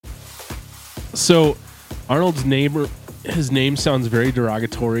So Arnold's neighbor, his name sounds very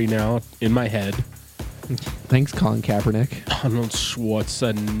derogatory now in my head. Thanks, Colin Kaepernick. Arnold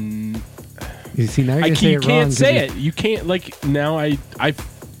Schwarzenegger. You see, now you're gonna say You it can't wrong. say it. You can't, like, now I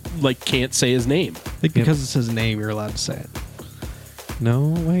like can't say his name. I think because it's his name, you're allowed to say it.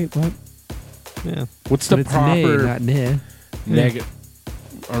 No, wait, what? Yeah. What's But the it's proper nay, not nah.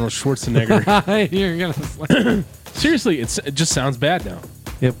 Arnold Schwarzenegger. You're gonna Seriously, it just sounds bad now.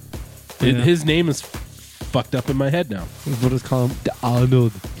 Yep. Yeah. His name is fucked up in my head now. We'll just call him the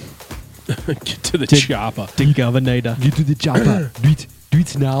Arnold. Get to the chopper. The governor. Get to the chopper. Do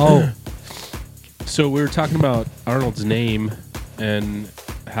it now. So we were talking about Arnold's name and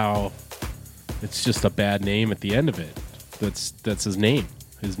how it's just a bad name at the end of it. That's his name.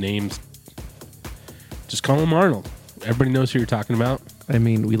 His name's just call him Arnold. Everybody knows who you're talking about. I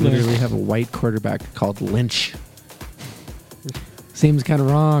mean, we literally have a white quarterback called Lynch. Seems kind of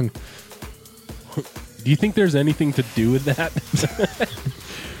wrong. Do you think there's anything to do with that?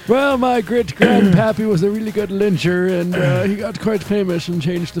 Well, my great-grandpappy was a really good lyncher, and he got quite famous and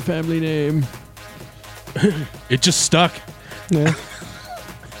changed the family name. It just stuck. Yeah.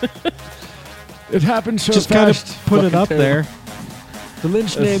 It happened so Just kind of fast. put it Fucking up terrible. there. The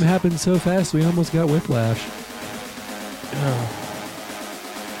Lynch name happened so fast we almost got whiplash.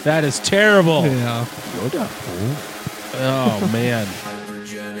 That is terrible. Yeah. Oh man.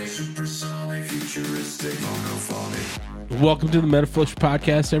 Welcome to the Metal Fulch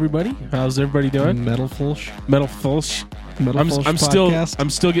podcast, everybody. How's everybody doing? Metal Fulch. Metal Fulch. Metal Fulch I'm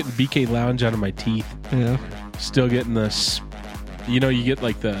still getting BK Lounge out of my teeth. Yeah. Still getting this. You know, you get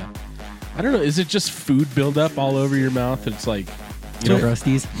like the. I don't know. Is it just food buildup all over your mouth? It's like, you know,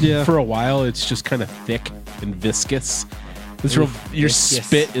 Rusties. Yeah. for a while, it's just kind of thick and viscous. It's real. Your viscous.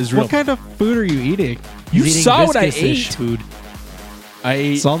 spit is real. What kind of food are you eating? You He's eating saw what I viscous-ish ate. food. I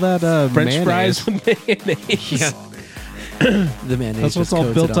ate It's all that French mayonnaise. fries with mayonnaise. The mayonnaise. That's what's just all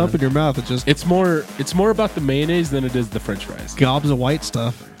coats built it up on. in your mouth. It just It's more about the mayonnaise than it is the French fries. gobs of white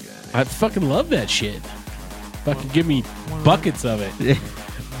stuff. I fucking love that shit. Fucking give me buckets of it.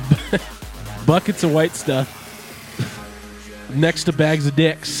 Buckets of white stuff. Next to bags of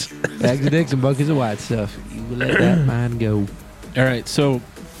dicks. Bags of dicks and buckets of white stuff. You will let that mind go. All right, so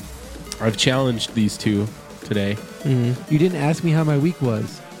I've challenged these two today. You didn't ask me how my week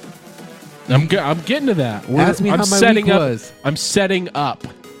was. I'm getting to that. Ask me how my week was. I'm setting up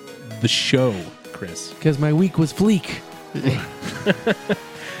the show, Chris. Because my week was Fleek.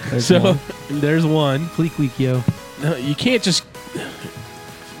 There's one. Fleek week, yo. No, you can't just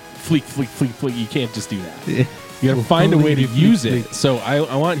fleek. You can't just do that. You gotta find a way to use it. So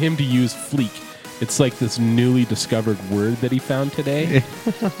I want him to use fleek. It's like this newly discovered word that he found today.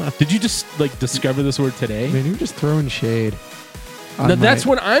 Did you just like discover this word today? Man, you're just throwing shade. Now that's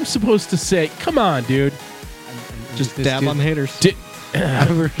what I'm supposed to say. Come on, dude. Just dab on the haters.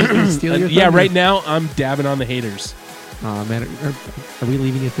 Yeah, right now I'm dabbing on the haters. Aw, man. Are we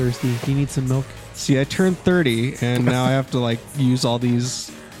leaving you thirsty? Do you need some milk? See, I turned 30, and now I have to like use all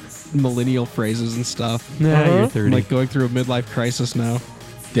these millennial phrases and stuff. Nah, you're I'm 30. like going through a midlife crisis now.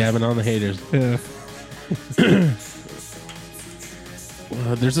 Dabbing on the haters. Yeah.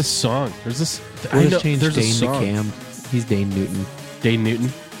 There's a song. There's this. We'll just change there's a Dane to song. Cam. He's Dane Newton. Dane Newton.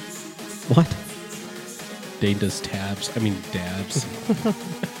 What? Dane does tabs. I mean dabs.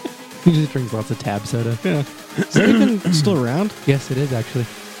 He just drinks lots of Tab soda. Yeah. Is that even still around? Yes, it is actually.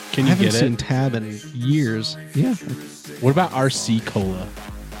 Can I you haven't get seen it? Tab in years. Yeah. What about RC Cola?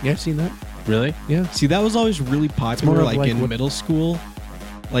 Yeah, I've seen that. Really? Yeah. See, that was always really popular, more of like, like in what- middle school.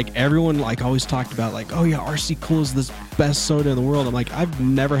 Like everyone, like always talked about, like, oh yeah, RC Cola is this best soda in the world. I'm like, I've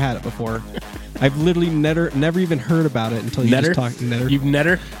never had it before. I've literally never even heard about it until you Netter? just talked. Netter. You've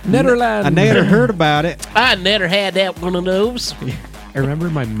never? Netherlands. I never heard about it. I never had that one of those. I remember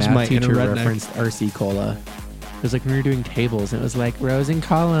my math my inner teacher redneck. referenced RC Cola. It was like when we were doing tables, and it was like rows and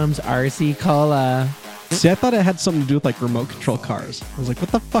columns, RC Cola. See, I thought it had something to do with like remote control cars. I was like,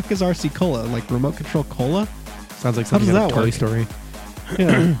 what the fuck is RC Cola? Like remote control cola? Sounds like How something does out of that Toy work? Story.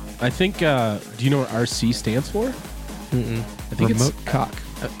 Yeah. I think. Do you know what RC stands for? Mm-mm. I think Remote cock.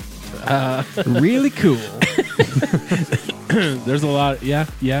 Really cool. There's a lot. Yeah.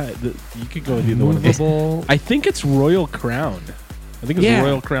 You could go with either one of those. Movable. I think it's Royal Crown. I think it's Yeah.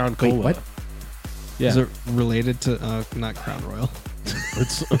 Royal Crown Cola. Wait, what? Yeah. Is it related to not Crown Royal?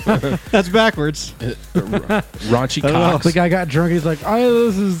 It's That's backwards. raunchy cocks. The guy got drunk. He's like, "Oh,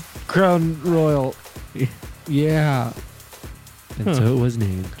 this is Crown Royal." Yeah. And so it was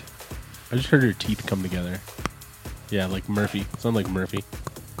named. I just heard her teeth come together. Yeah, like Murphy. Sound like Murphy.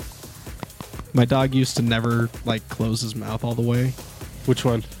 My dog used to never like close his mouth all the way. Which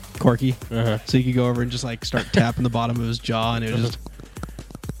one? Corky. Uh-huh. So you could go over and just like start tapping the bottom of his jaw, and it would just.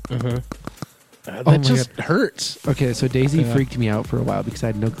 That my just hurts. Okay, so Daisy Yeah. freaked me out for a while because I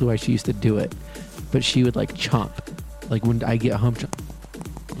had no clue why she used to do it. But she would like chomp. Like when I get hump chomp.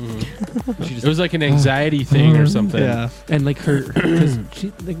 She It was like an anxiety thing or something. Yeah. and like her, cause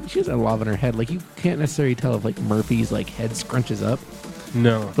she has a lot on her head. Like you can't necessarily tell if like Murphy's like head scrunches up.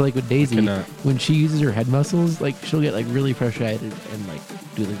 No. But like with Daisy, cannot. when she uses her head muscles, like she'll get like really frustrated and like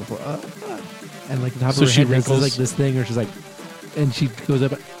do like before, and like the top So of her she head does wrinkles? like this thing, or she's like, and she goes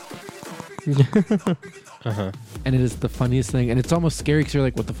up, Uh-huh. and it is the funniest thing, and it's almost scary because you're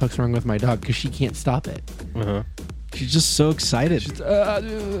like, what the fuck's wrong with my dog? Because she can't stop it. Uh-huh. She's just so excited.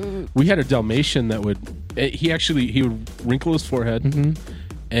 We had a Dalmatian that would he would wrinkle his forehead,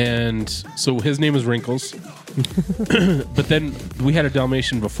 and so his name was Wrinkles. But then we had a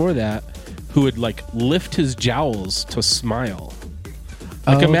Dalmatian before that who would like lift his jowls to smile.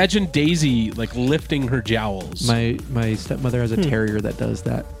 Like Oh. imagine Daisy like lifting her jowls. My stepmother has a terrier that does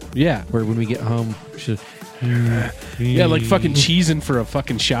that. yeah, Where when we get home, she. yeah, like fucking cheesing for a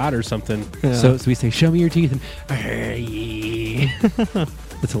fucking shot or something. Yeah. So we say, "Show me your teeth," and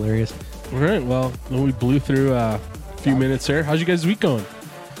that's hilarious. All right, well, we blew through a few minutes there. How's you guys' week going?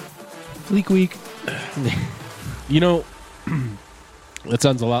 Fleek week. You know, that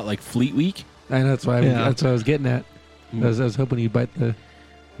sounds a lot like Fleet Week. I know that's why. Yeah. That's what I was getting at. I was hoping you'd bite the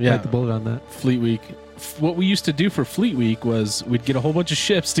bullet on that. Fleet Week. What we used to do for Fleet Week was we'd get a whole bunch of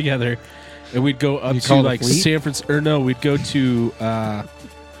ships together, and we'd go up You to call it a like fleet? San Francisco. Or no, we'd go to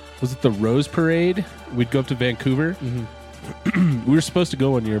was it the Rose Parade? We'd go up to Vancouver. We were supposed to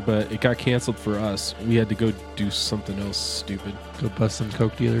go one year, but it got canceled for us. We had to go do something else stupid. Go bust some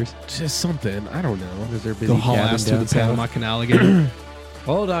coke dealers. Just something. I don't know. Because they're busy Go haul gabbing ass to down the south. Panama Canal again.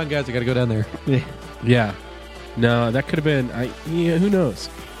 Hold on, guys. I got to go down there. Yeah. No, that could have been. Yeah, who knows?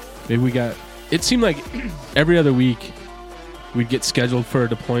 Maybe we got. It seemed like every other week we'd get scheduled for a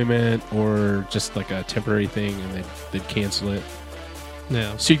deployment or just like a temporary thing, and they'd cancel it.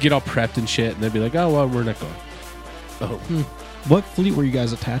 Yeah. So you'd get all prepped and shit, and they'd be like, "Oh well, we're not going." Oh, What fleet were you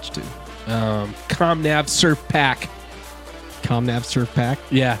guys attached to? Comnav Surf Pack. Comnav Surf Pack.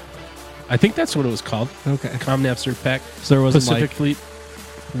 Yeah, I think that's what it was called. Okay. Comnav Surf Pack. So there wasn't Pacific like Fleet.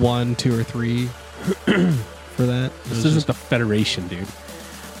 1, 2, or 3 for that. This isn't the Federation, dude.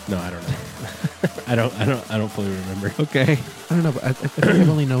 No, I don't know. I don't fully remember. Okay. I don't know, but I think I've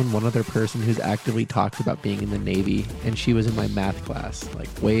only known one other person who's actively talked about being in the Navy, and she was in my math class, like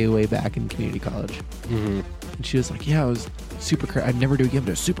way, way back in community college. Mm-hmm. And she was like, "Yeah, it was super. I'd never do it again, but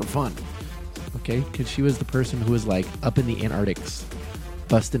it was super fun." Okay, because she was the person who was like up in the Antarctics,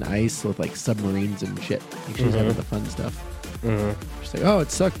 busting ice with like submarines and shit. Like she was out of the fun stuff. She's like, "Oh,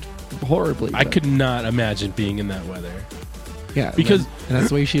 it sucked horribly." I but- could not imagine being in that weather. Yeah, Because- and that's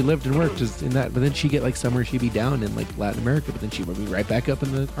the way she lived and worked is in that. But then she get like somewhere she'd be down in like Latin America, but then she would be right back up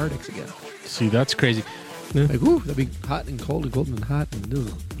in the Arctics again. See, that's crazy. Like, ooh, that'd be hot and cold and cold and hot and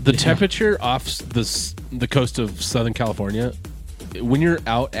ugh. The temperature off the coast of Southern California, when you're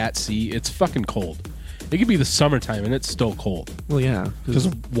out at sea, it's fucking cold. It could be the summertime and it's still cold. Well, yeah, Because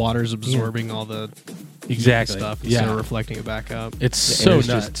water's absorbing all the Exactly. stuff instead Yeah. of reflecting it back up. It's the so air's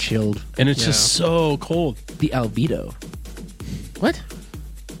nuts. just chilled. And it's Yeah. just so cold. The albedo. What?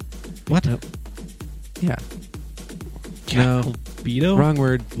 What? Yeah. No, Albedo? wrong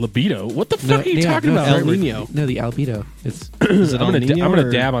word. Libido? What the fuck No, are you yeah, talking no, about? El right word. Nino. No, the albedo. It's Is it I'm El gonna Nino I'm gonna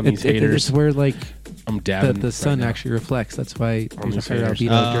or- dab on these haters. it's where like I'm dabbing. the sun right now. actually reflects. That's why On there's these a higher haters.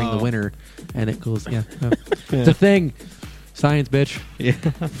 albedo during the Oh. winter, and it goes. Yeah, no. Yeah. It's a thing. Science, bitch. Yeah.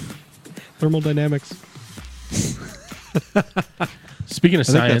 Thermodynamics. Speaking of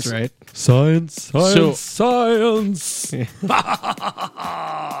I think science, that's right. Science, So- science.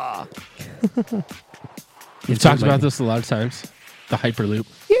 we've talked about this a lot of times. The Hyperloop.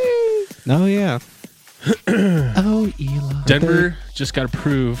 Oh, yeah. Oh, Elon. Denver just got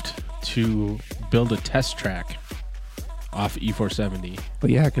approved to build a test track off E470. But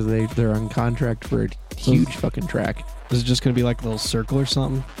yeah, because they're on contract for a huge fucking track. Is it just going to be like a little circle or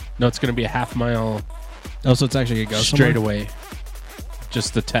something? No, it's going to be a half mile Oh, so it's actually going to go straight somewhere? away.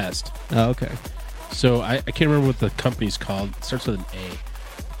 Just the test. Oh, okay. So I can't remember what the company's called. It starts with an A.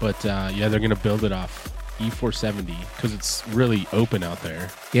 But yeah, they're going to build it off E470 because it's really open out there.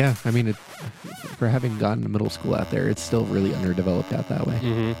 Yeah, I mean, for having gone to middle school out there, it's still really underdeveloped out that way.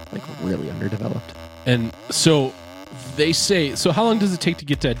 Mm-hmm. Like really underdeveloped. And so they say, so how long does it take to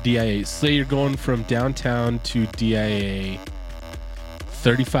get to DIA? Say you're going from downtown to DIA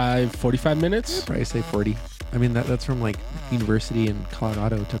 35, 45 minutes? Probably say 40. I mean, that's from like university in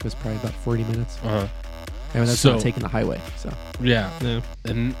Colorado. It took us probably about 40 minutes. Uh-huh. And that's So- not taking the highway. So Yeah. Yeah.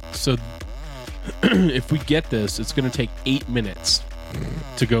 And so if we get this, it's going to take 8 minutes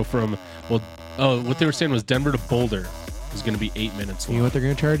to go from, what they were saying was Denver to Boulder is going to be 8 minutes you know long. what they're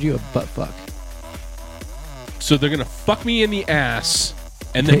going to charge you? A butt fuck. So they're going to fuck me in the ass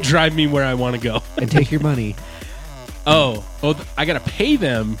and then drive me where I want to go. And take your money. I got to pay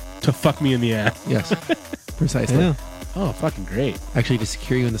them to fuck me in the ass. Yes. Precisely. Yeah. Oh, fucking great. Actually, to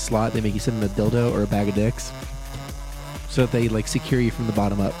secure you in the slot, they make you sit in a dildo or a bag of dicks. So that they like secure you from the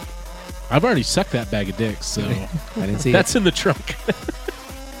bottom up. I've already sucked that bag of dicks, so I didn't see that's in the trunk. it.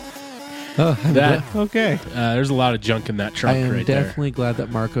 Oh, that Okay. there's a lot of junk in that I trunk am right definitely glad that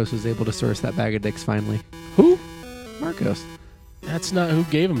Marcos was able to source that bag of dicks finally. there. Who? Marcos. That's not who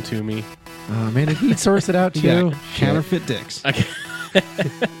gave them to me. Oh man, if he'd source it out too. Yeah. Counterfeit dicks. Okay.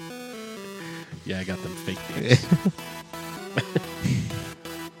 Yeah, I got them fake dicks.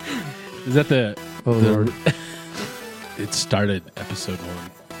 Is that the? Oh the- Lord. It started episode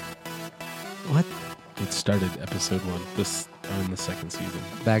 1. What? It started episode 1. This in the second season.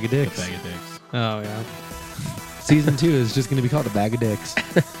 Bag of The dicks. bag of dicks. Oh yeah. Season 2 is just going to be called a bag of dicks.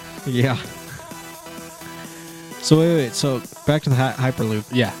 Yeah. So wait. So back to the Hyperloop.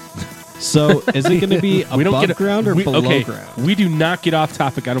 Yeah. So is it going to be We don't above get ground or below okay, ground? we do not get off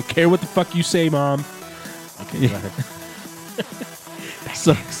topic. I don't care what the fuck you say, Mom. Okay, go ahead.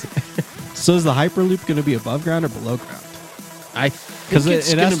 So is the Hyperloop going to be above ground or below ground? I Because think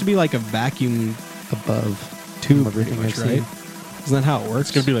it has to be like a vacuum Above. tube, From pretty everything much, I've right? seen. Isn't that how it works?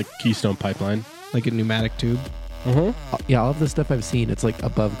 It's gonna be like Keystone Pipeline. like a pneumatic tube. Uh-huh. Yeah, all of the stuff I've seen, it's like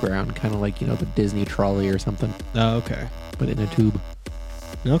above ground, kind of like, the Disney trolley or something, Oh, okay. but in a tube.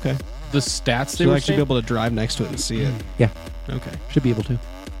 Okay. The stats So they you'll were actually saying, be able to drive next to it and see it. Yeah, Okay. should be able to.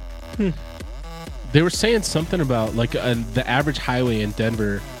 they were saying something about like the average highway in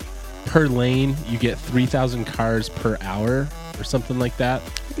Denver per lane you get 3,000 cars per hour or something like that.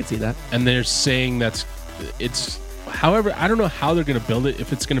 I can see that. And they're saying it's however, I don't know how they're going to build it,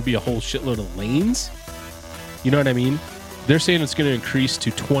 if it's going to be a whole shitload of lanes. You know what I mean? They're saying it's going to increase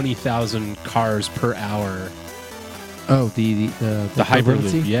to 20,000 cars per hour. Oh, the The Hyperloop,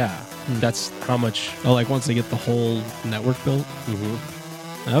 equivalency? yeah. That's how much. Oh, like once they get the whole network built?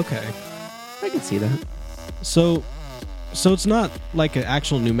 Okay. I can see that. So it's not like an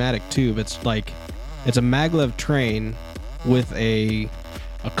actual pneumatic tube. It's like it's a maglev train with a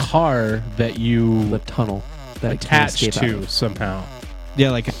car that you The tunnel that it can attach escape out to of. somehow.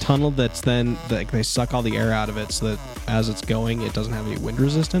 like a tunnel that's then like they suck all the air out of it so that as it's going it doesn't have any wind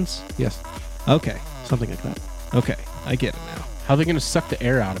resistance. Yes, Okay. something like that. Okay. I get it now. How are they going to suck the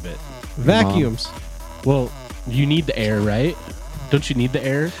air out of it? Vacuums. Well, you need the air, right? Don't you need the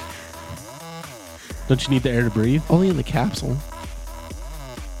air? Don't you need the air to breathe? Only in the capsule.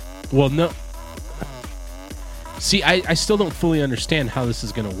 Well, no. See, I still don't fully understand how this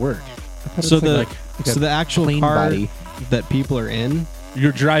is going to work. I thought So it's the like a so the actual plane car body. that people are in.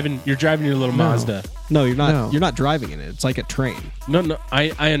 You're driving your little No. Mazda. No, you're not. No. You're not driving in it. It's like a train. No, I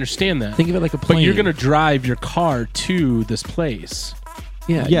understand that. Think of it like a plane. But you're going to drive your car to this place.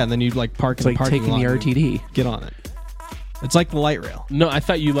 yeah, Yeah, and then you like park It's in like the parking taking the lot and RTD. Get on it. It's like the light rail. No, I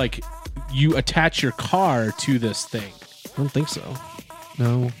thought you attach your car to this thing. I don't think so.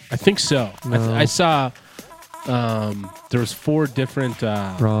 No, I think so. No. I saw there was 4 different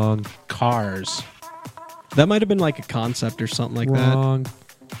wrong. cars. That might have been like a concept or something like that. Wrong.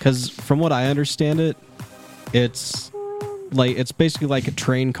 Because from what I understand it's basically like a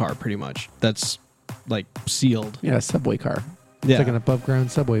train car, pretty much. That's like sealed. Yeah, a subway car. Yeah. It's like an above ground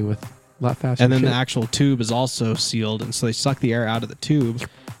subway with a lot faster. And then shit. the actual tube is also sealed, and so they suck the air out of the tube,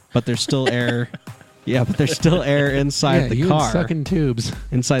 but there's still air. Yeah, but there's still air inside the you car, and sucking tubes.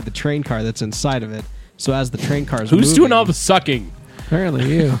 inside the train car that's inside of it. So as the train car is Who's moving, doing all the sucking?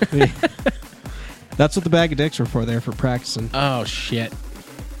 Apparently, you. That's what the bag of dicks were for. There for practicing. Oh shit!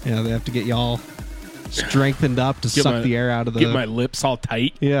 Yeah, they have to get y'all strengthened up to Get suck my- the air out of the. Get my lips all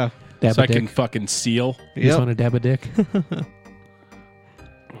tight yeah. Dab so a I can dick. fucking seal. You just Yep. want to dab a dick?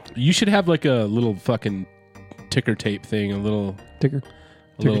 You should have like a little fucking ticker tape thing, a little Ticker.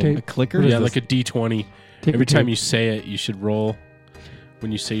 a little, tape? A clicker. yeah, like a D20. Ticker Every time tape. you say it, you should roll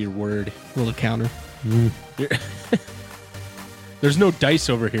when you say your word. little counter. There's no dice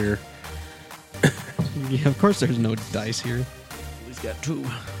over here. Yeah, of course. There's no dice here. He's got two.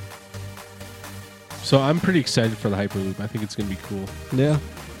 So I'm pretty excited for the Hyperloop. I think it's gonna be cool. Yeah,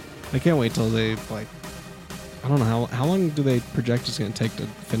 I can't wait till they like. I don't know how long do they project it's going to take to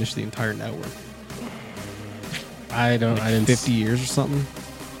finish the entire network? I don't. Like I didn't. 50 years or something.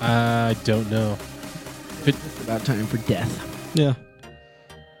 I don't know. It's about time for death. Yeah.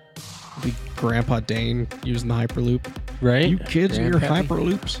 Be Grandpa Dane using the Hyperloop. right? You kids and your Grandpappy.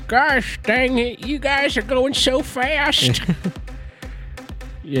 Hyperloops. Gosh dang it, you guys are going so fast.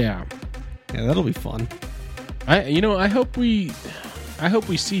 Yeah. Yeah, that'll be fun. I hope we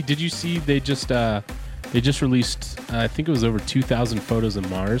see. Did you see they just released I think it was over 2,000 photos of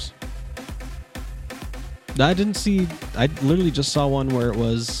Mars. I didn't see. I literally just saw one where it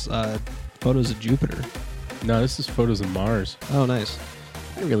was photos of Jupiter. No, this is photos of Mars. Oh, nice.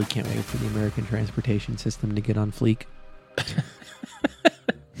 I really can't wait for the American transportation system to get on fleek.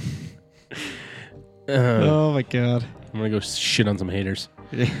 Oh my god. I'm gonna go shit on some haters.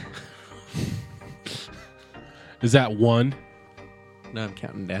 Is that one? No, I'm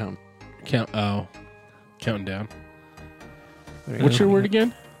counting down. Counting down. What's your word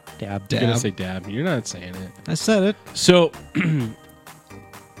again? Dab. You're gonna Dab. say dab. You're not saying it. I said it. So,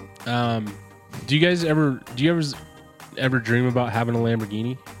 do you ever dream about having a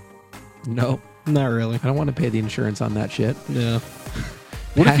Lamborghini? No, Not really. I don't want to pay the insurance on that shit. Yeah.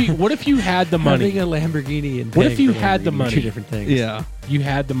 What if you had the money? Having a Lamborghini and What if paying you for had the Lamborghini are money? Two different things. Yeah. You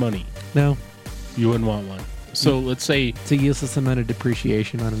had the money. No, You wouldn't want one. So let's say it's a useless amount of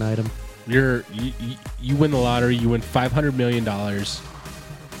depreciation on an item. you win the lottery. You win $500 million.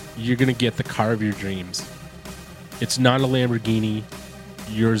 You're gonna get the car of your dreams. It's not a Lamborghini.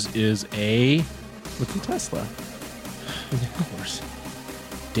 Yours is a. What's a Tesla? Of course.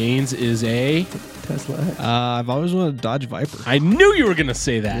 Dane's is a. Tesla. I've always wanted a Dodge Viper. I knew you were gonna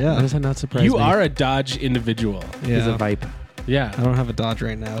say that. Yeah. Why does that not surprise You me? are a Dodge individual. He's a Yeah. Vipe. Yeah. I don't have a Dodge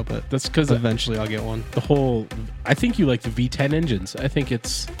right now, but That's because eventually I'll get one. the whole. I think you like the V10 engines. I think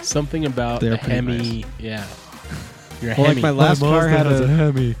it's something about They're the pretty Hemi. nice. Yeah. You're a Well, like Hemi. my last car had a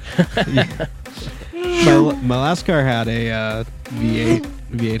Hemi. my last car had a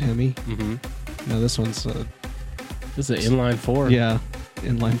V8 Hemi. Mm-hmm. No, this one's This is an inline four. yeah,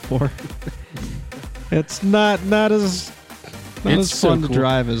 inline 4. It's not as It's so fun to cool.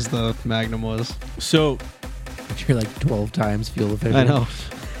 drive as the Magnum was. So You're like 12 times fuel efficient. I know.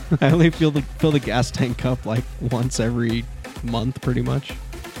 I only fill the gas tank up like once every month, pretty much.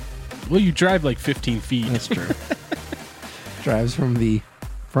 well, you drive like 15 feet. That's true. Drives from the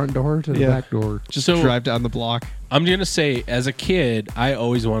front door to the Yeah. back door. Just So- drive down the block. I'm gonna say, as a kid, I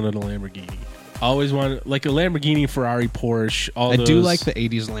always wanted a Lamborghini. Always wanted like a Lamborghini, Ferrari, Porsche. All I those. do like the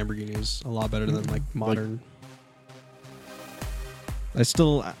 80s Lamborghinis a lot better than like modern. I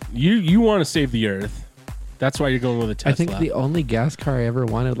still You want to save the earth. That's why you're going with a Tesla. I think the only gas car I ever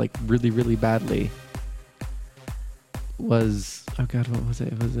wanted, like really, really badly, was oh god, what was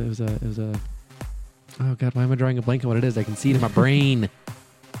it? It was a. Oh god, why am I drawing a blank on what it is? I can see it in my brain.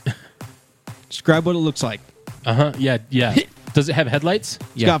 describe what it looks like. Yeah. Does it have headlights?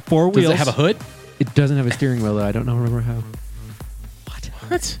 It's got 4 Does wheels. it have a hood? It doesn't have a steering wheel though. I don't remember how.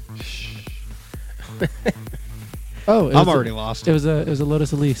 What? Oh, it I'm was already lost. It was a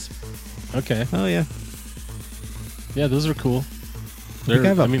Lotus Elise. Okay. Oh yeah. Yeah, those are cool. I think I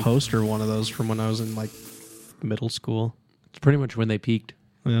have a poster of one of those from when I was in like middle school. It's pretty much when they peaked.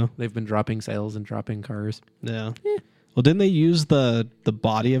 Yeah. They've been dropping sales and dropping cars. Yeah. Well, didn't they use the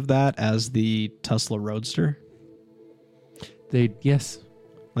body of that as the Tesla Roadster? Yes,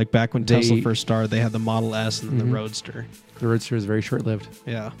 Like back when They- Tesla first started, they had the Model S and then the Roadster. the Roadster is very short lived.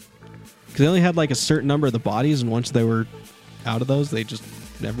 Yeah. Because they only had like a certain number of the bodies, and once they were out of those, they just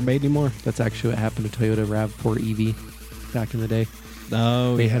never made any more. That's actually what happened to Toyota RAV4 EV back in the day.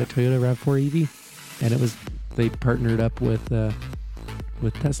 Oh, They had a Toyota RAV4 EV, and they partnered up with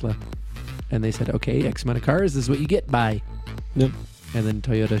Tesla, and they said, okay, X amount of cars this is what you get by. Yep. And then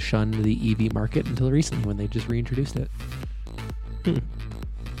Toyota shunned the EV market until recently when they just reintroduced it.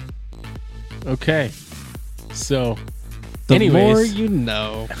 Okay. So, The anyways, more you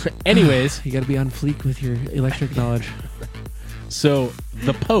know. anyways, You got to be on fleek with your electric knowledge. so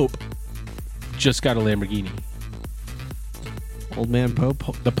the Pope just got a Lamborghini. Old man Pope.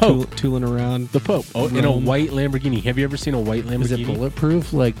 The Pope. Tooling around. The Pope. Oh, in a Rome. white Lamborghini. Have you ever seen a white Lamborghini? Is it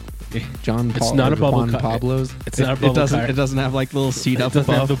bulletproof like John Paul? It's not a bubble Juan car. Pablo's. It's not a bubble car. It doesn't have like the little seat It up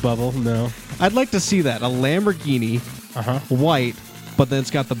doesn't have above. the bubble. No. I'd like to see that. A Lamborghini, white, but then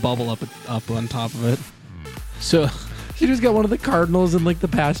it's got the bubble up on top of it. So You just got one of the Cardinals in like the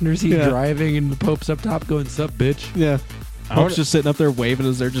passenger seat Yeah. driving, and the Pope's up top going, "Sup, bitch." Yeah. I wanna- Pope's just sitting up there waving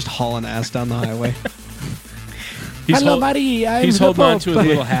as they're just hauling ass down the highway. Hello, Marie. I'm He's the holding on Pope. to his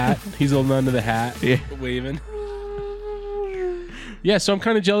little hat. He's holding on to the hat, Yeah. waving. Yeah, so I'm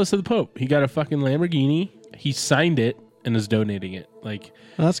kind of jealous of the Pope. He got a fucking Lamborghini. He signed it and is donating it. Like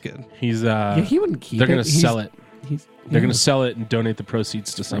Oh, that's good. he's Yeah, he wouldn't keep they're it. gonna sell it. He's, They're gonna sell it and donate the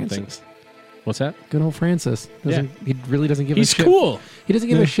proceeds to something. Francis. What's that? Good old Francis. He really doesn't give He's a shit. cool. He doesn't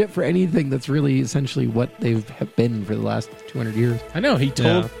give a shit for anything that's really essentially what they've been for the last 200 years. I know. He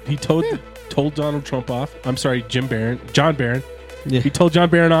told Donald Trump off. I'm sorry, John Barron. Yeah. He told John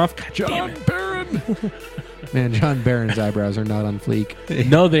Barron off. God damn it. Barron. Man, John Barron's eyebrows are not on fleek.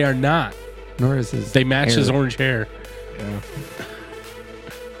 No, they are not. Nor is his. They match hair. his orange hair. Yeah.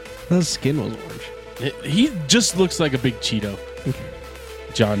 His skin was orange. He just looks like a big Cheeto.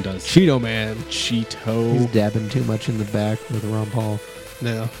 John does. Cheeto man. He's Cheeto. dabbing too much in the back with Ron Paul.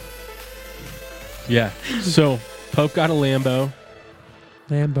 No. Yeah. So Pope got a Lambo.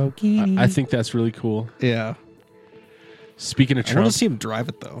 Lamborghini. I think that's really cool. Yeah. Speaking of I want Trump, to see him drive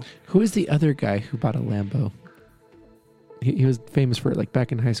it though. Who is the other guy who bought a Lambo? He was famous for it, like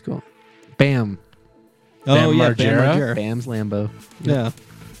back in high school. Bam. Bam Bam Margera? Margera. Bam's Lambo. Yeah.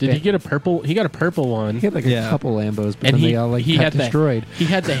 did he get a purple? He got a purple one. He had like Yeah. a couple Lambos, but And then he- they all like he got had the- destroyed. He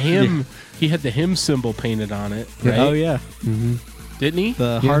had the hymn. He had the hymn symbol painted on it. Right? Oh yeah. Mm-hmm. Didn't he?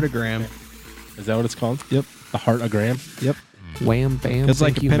 The Yeah. heartogram. Is that what it's called? Yep. The heartogram. Yep. Wham, bam. It's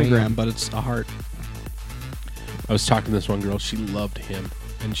like thank a you, pentagram, ma'am. but it's a heart. I was talking to this one girl. She loved him,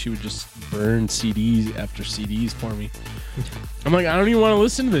 and she would just burn CDs after CDs for me. I'm like, I don't even want to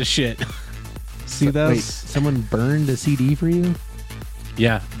listen to this shit. See Wait, that? someone burned a CD for you?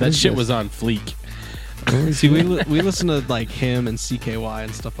 Yeah, that is shit this? was on fleek. See, we listened to like him and CKY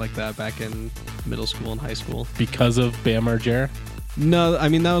and stuff like that back in middle school and high school. Because of Bam Margera. No, I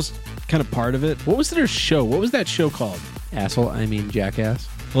mean that was kind of part of it. What was their show? What was that show called? Asshole, I mean jackass.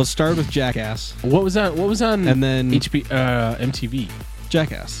 Well, it started with Jackass, What was that? What was on and then MTV?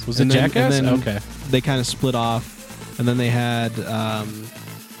 Jackass. Was And it then- Jackass? And then Okay. They kind of split off, and then they had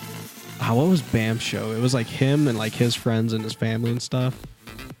what was Bam's show? It was like him and like his friends and his family and stuff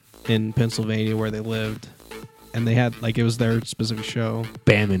in Pennsylvania where they lived, and they had like it was their specific show.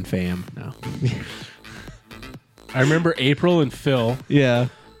 Bam and fam. No. I remember April and Phil Yeah,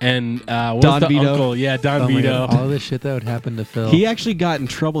 and what Don was the Vito. uncle? Yeah, Don Oh my Vito God, all the shit that would happen to Phil. he actually got in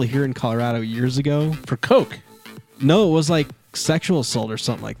trouble here in Colorado years ago. for coke. No, it was like sexual assault or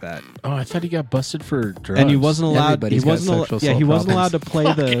something like that. Oh, I thought he got busted for drugs. And he wasn't allowed. Everybody's He got wasn't. sexual Yeah, he assault wasn't allowed to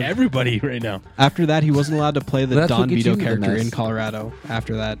problems. play Fuck the. everybody right now. After that, he wasn't allowed to play the That's what Don gets Vito you into the character mess. in Colorado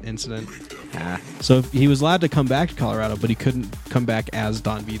after that incident. Ah, So he was allowed to come back to Colorado, but he couldn't come back as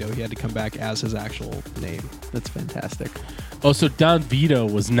Don Vito. He had to come back as his actual name. that's fantastic. Oh, so Don Vito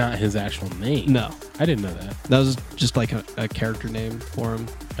was not his actual name. No, I didn't know that. that was just like a character name for him.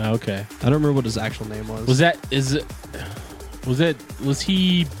 Oh, okay. I don't remember what his actual name was. Was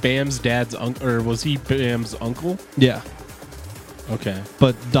he Bam's dad's uncle, or was he Bam's uncle? Yeah, Okay.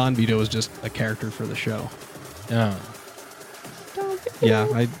 but Don Vito was just a character for the show. Yeah. Yeah,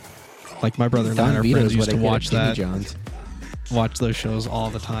 I like my brother and I and Don our Vito friends is used what to I get at watch Jimmy that. John's. Watch those shows all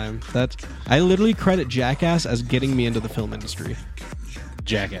the time. I literally credit Jackass as getting me into the film industry.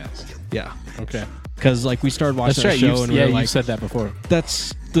 Jackass. Yeah, Okay. because like we started watching That's right. the show You've, and yeah, we were you like, said that before.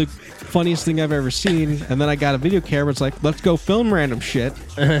 that's the funniest thing I've ever seen. And then I got a video camera. It's like, let's go film random shit.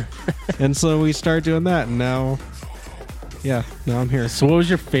 And so we started doing that, and now I'm here. So, what was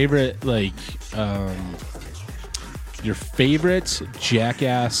your favorite, your favorite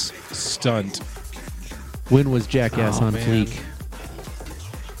Jackass stunt? When was Jackass Oh, on man. fleek?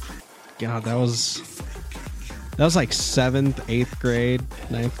 God, that was like 7th, 8th grade,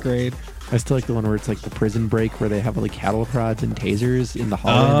 9th grade. I still like the one where it's like the prison break where they have like cattle prods and tasers in the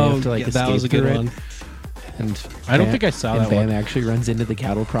hall and they have to like escape that was a good through it. one. And I don't think I saw and that Bam one. actually runs into the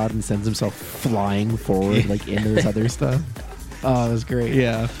cattle prod and sends himself flying forward like into this other stuff. Oh, it was great.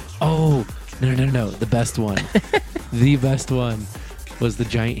 Yeah. Oh, no. The best one. The best one was the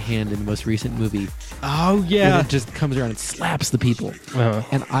giant hand in the most recent movie. Oh Where yeah. it just comes around and slaps the people. Uh-huh.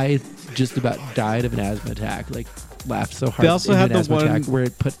 And I just about died of an asthma attack. Like, laughed so hard. They also into had an the asthma one- attack where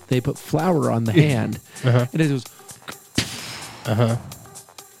they put flour on the hand. Uh-huh. And it goes... Uh-huh.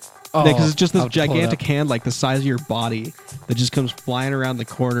 Oh, Because it's just this I'll pull it gigantic up. hand, like the size of your body, that just comes flying around the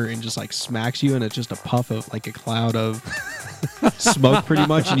corner and just like smacks you, and it's just a puff of like a cloud of smoke, pretty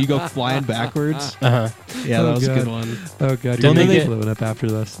much, and you go flying backwards. Uh-huh. Yeah, Oh, that was a God. good one. Oh, God. Didn't You're they really get- blowing up after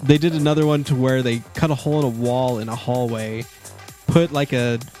this. They did another one to where they cut a hole in a wall in a hallway, put like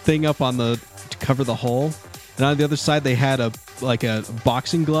a thing up on to cover the hole, and on the other side they had a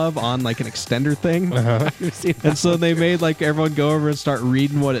boxing glove on like an extender thing. And so they made like everyone go over and start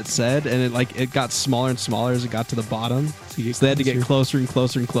reading what it said, and it got smaller and smaller as it got to the bottom. So they had to get closer and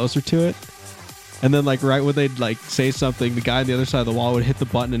closer and closer to it. And then like right when they'd like say something, the guy on the other side of the wall would hit the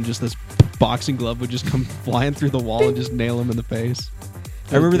button, and just this boxing glove would just come flying through the wall and just nail him in the face.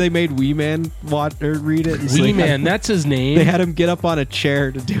 I remember they made Wee Man read it. And so Wee Man, that's his name. They had him get up on a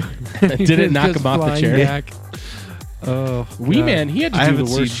chair to do it. Did it knock Just him off the flying chair? back. Oh, Wee God. Man, he had to I do the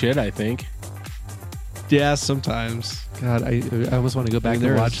haven't worst seen- shit, I think. Yeah, sometimes. God, I almost want to go back there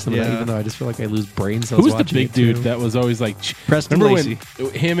and is- watch some of that, yeah. even though I just feel like I lose brain cells. Who was the watching big it, too. dude that was always like... Preston Remember Lacey.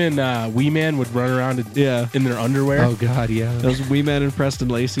 when him and Wee Man would run around Yeah. in their underwear? Oh God, yeah. That was Wee Man and Preston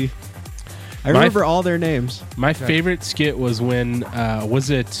Lacey. I remember all their names. My favorite skit was when... was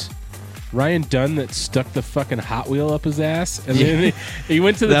it Ryan Dunn that stuck the fucking Hot Wheel up his ass? And then he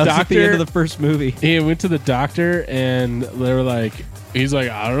went to the That was doctor... at the end of the first movie. He went to the doctor and they were like... He's like,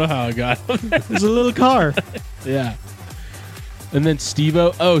 I don't know how I got him there. There's a little car. Yeah. And then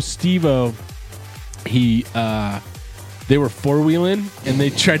Steve-O, he they were four-wheeling and they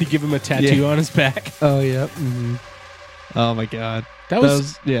tried to give him a tattoo Yeah. on his back. Oh yeah. Mm-hmm. Oh my god. That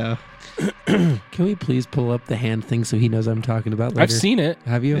was yeah. Can we please pull up the hand thing so he knows I'm talking about later? I've seen it.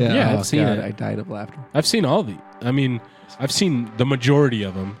 Have you? Yeah. Yeah, Oh, I've seen God, it. I died of laughter. I've seen all the. I mean, I've seen the majority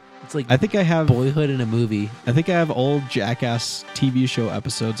of them. It's like I think I have Boyhood in a movie. old Jackass TV show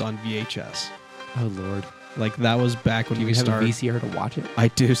episodes on VHS. Oh Lord. Like that was back when Do we you have started. a VCR to watch it? I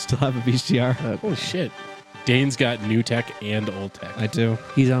do still have a VCR. Holy shit! Dane's got new tech and old tech. I do.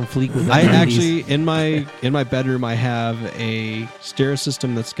 He's on fleek with. I the 90s. actually in my bedroom I have a stereo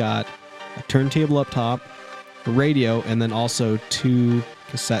system that's got a turntable up top, a radio, and then also 2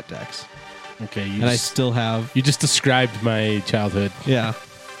 cassette decks. Okay, And I still have you just described my childhood. yeah.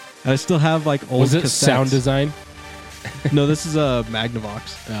 And I still have like old Was it cassettes. sound design? No, this is a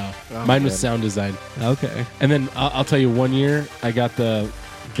Magnavox. Oh, mine was good. sound design. Okay. And then I'll tell you, one year I got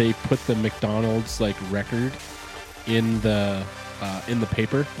they put the McDonald's like record in the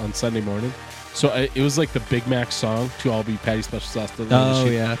paper on Sunday morning. So it was like the Big Mac song, "To All Be Patty Special Sauce." Oh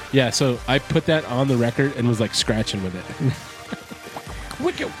yeah. Yeah, so I put that on the record and was like scratching with it.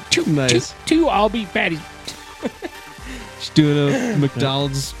 Wicked, Nice. two I'll be Patty. Just doing a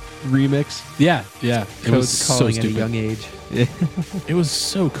McDonald's remix. Yeah, yeah. It was Codes so calling at a stupid. young age. Yeah. It was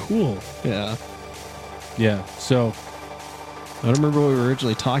so cool. Yeah. Yeah. So I don't remember what we were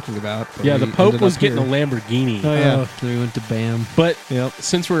originally talking about. but yeah, we the Pope ended was up getting here. a Lamborghini. Oh yeah. Then we went to BAM. But Yep.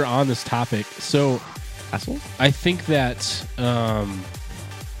 since we're on this topic, so Asshole. I think that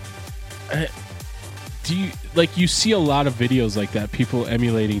do you like you see a lot of videos like that, people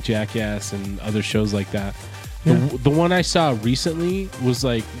emulating Jackass and other shows like that. The one I saw recently was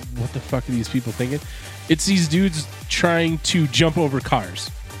like, what the fuck are these people thinking? It's these dudes trying to jump over cars.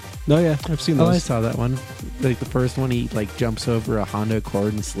 Oh yeah, I've seen Oh, I those. saw that one. Like the first one, he like jumps over a Honda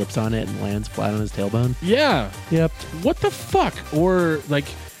Accord and slips on it and lands flat on his tailbone. Yeah. Yep. What the fuck? Or like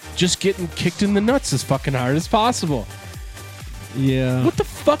just getting kicked in the nuts as fucking hard as possible. Yeah. What the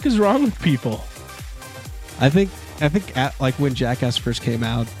fuck is wrong with people? I think like when Jackass first came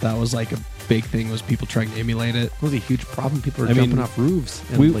out, that was like a big thing, was people trying to emulate it. It was a huge problem. People were I mean, jumping off roofs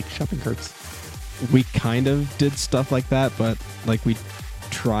and we- like shopping carts. We kind of did stuff like that, but like we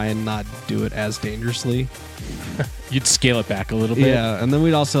try and not do it as dangerously. You'd scale it back a little bit. Yeah, and then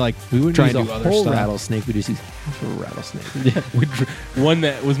we'd also like We wouldn't try use and a do other whole stuff. rattlesnake. We just use half a rattlesnake. Yeah, one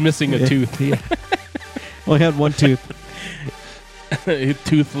that was missing a tooth. Yeah. Well, he had one tooth. A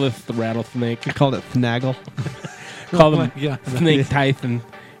toothless rattlesnake. We called it Snaggle. Call him Yeah. Snake Typhon.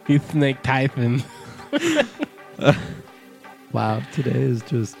 He's Snake Typhon. Wow. Today is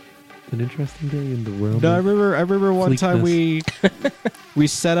just an interesting day in the world. No, I of- remember one time Fleekness. we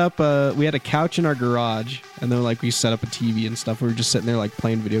set up we had a couch in our garage, and then like we set up a TV and stuff. We were just sitting there like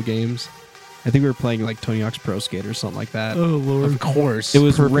playing video games. I think we were playing like Tony Hawk's Pro Skater or something like that. Oh Lord. Of course. It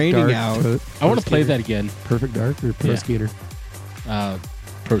was Perfect raining Dark out. I want to play Skater. that again. Perfect Dark or Pro Yeah. Skater?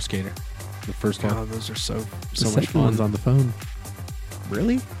 Pro Skater. The first one. Oh, those are so The much second fun. one's on the phone.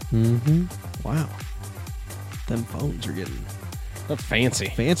 Really? Mm-hmm. Wow. Them phones are getting That's fancy.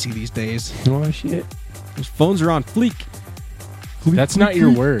 fancy these days. Oh shit. Those phones are on fleek. That's not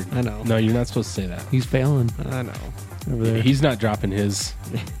your word. I know. No, you're not supposed to say that. He's failing I know. over there. He's not dropping his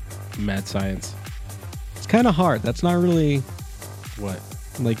mad science. It's kind of hard. That's not really What?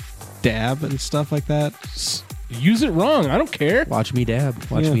 like dab and stuff like that. Use it wrong. I don't care. Watch me dab.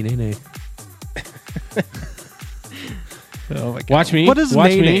 Watch Yeah. me nay nay. Oh my god. Watch me. What is Watch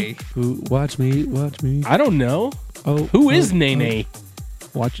Nene? me. Who? Watch me. Watch me. I don't know. Oh, Who is oh, Nene?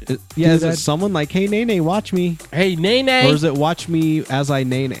 Watch it. Yeah, is that. it someone like, hey Nene, watch me? Hey, Nene. Or is it watch me as I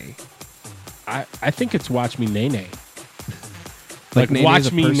Nene? I think it's watch me Nene. Like Like Nene's watch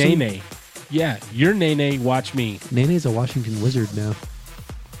a me person? Nene. Yeah, you're Nene. Watch me. Nene's a Washington Wizard now.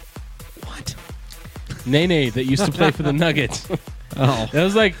 What? Nene that used to play for the Nuggets. Oh. It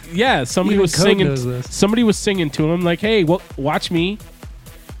was like, yeah, somebody Even was Code singing. knows this. Somebody was singing to him like, "Hey, watch me."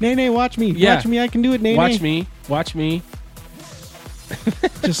 Nene, watch me. Yeah. Watch me. I can do it, Nene. Watch me. Watch me.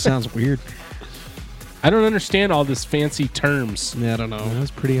 Just sounds weird. I don't understand all this fancy terms. Yeah, I don't know. That was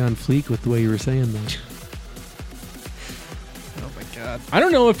pretty on fleek with the way you were saying that. Oh my god. I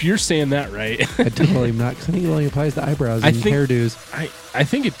don't know if you're saying that right. I totally am not, because I think it only applies to eyebrows I and think- hairdos. I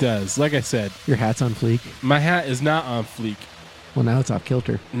think it does. Like I said, Your hat's on fleek. my hat is not on fleek. Well, now it's off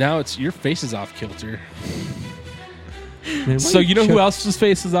kilter. Now it's your face is off kilter. Man, why So you know who chuck else's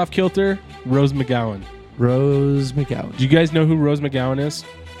face is off kilter? Rose McGowan. Rose McGowan. Do you guys know who Rose McGowan is?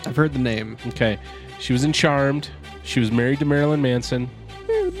 I've heard the name. Okay. She was in Charmed. She was married to Marilyn Manson.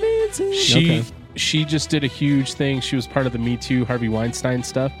 Okay. She just did a huge thing. She was part of the Me Too Harvey Weinstein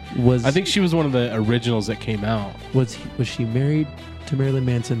stuff. I think she was one of the originals that came out. was she married to Marilyn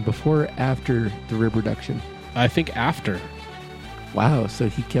Manson before or after the rib reduction? I think after. Wow, so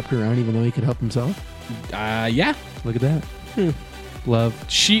he kept her around even though he could help himself? Yeah. Look at that. Love.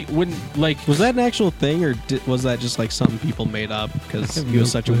 She wouldn't like. Was that an actual thing, or was that just like something people made up because I have he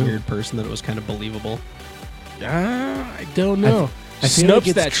was no such a clue. weird person that it was kind of believable? I don't know. I feel Snopes like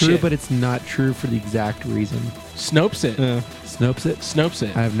it's that true, shit. but it's not true for the exact reason. Snopes it. Snopes it? Snopes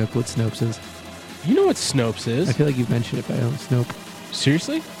it. I have no clue what Snopes is. You know what Snopes I is? feel like you've mentioned it, but I don't Snope.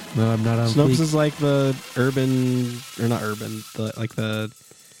 Seriously? No, I'm not on Snopes fleek. is like the urban, or not urban, like the.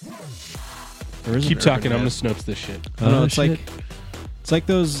 Or is it Keep urban talking. I'm gonna myth? Snopes this shit. I don't know. Oh, It's shit. like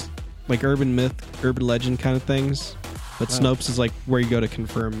those like urban myth, urban legend kind of things. But Wow. Snopes is like where you go to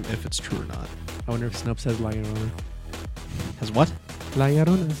confirm if it's true or not. I wonder if Snopes has La Llorona. Has what? La Llorona.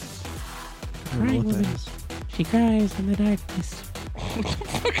 I don't know what that woman. is. She cries in the darkness.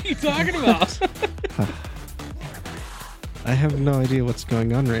 What are you talking about? I have no idea what's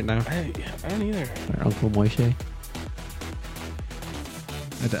going on right now. I don't either. Our Uncle Moishe.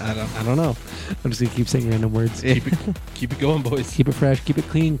 I don't know. I'm just going to keep saying random words. Keep it going, boys. Keep it fresh. Keep it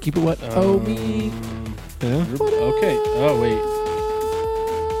clean. Keep it what? Oh, me. Yeah. Okay. Oh wait.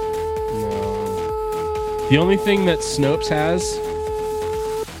 No. The only thing that Snopes has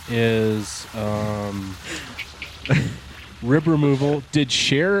is rib removal. Did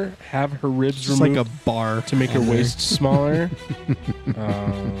Cher have her ribs Just removed like a bar to make her on there. waist smaller?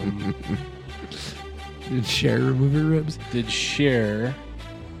 Did Cher remove her ribs? Did Cher?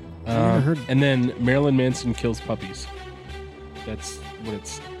 never heard- And then Marilyn Manson kills puppies. That's what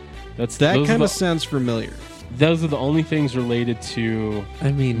it's. That's That those are kind of the- sounds familiar. Those are the only things related to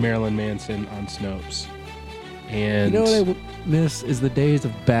I mean, Marilyn Manson on Snopes. you And know what I miss is the days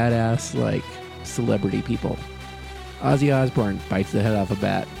of badass, like, celebrity people. Ozzy Osbourne bites the head off a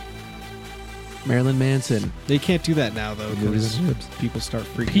bat. Marilyn Manson. They can't do that now though Removes because his ribs. people start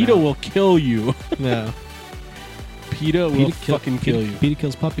freaking PETA out. will kill you. Yeah. PETA will fucking kill you. PETA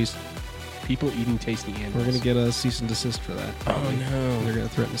kills puppies. People eating tasty animals. We're gonna get a cease and desist for that. Oh They're no. gonna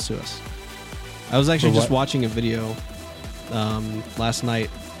threaten to sue us. I was actually For just what? watching a video last night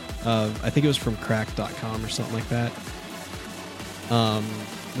of, I think it was from crack.com or something like that.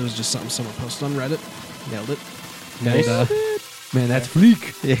 It was just something someone posted on Reddit. Nailed it. Nice. And, Man, that's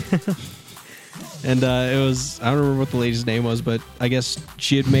fleek. yeah. And it was, I don't remember what the lady's name was, but I guess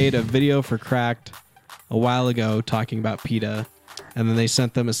she had made a video for Cracked a while ago talking about PETA, and then they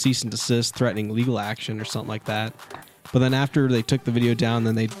sent them a cease and desist threatening legal action or something like that. But then after they took the video down,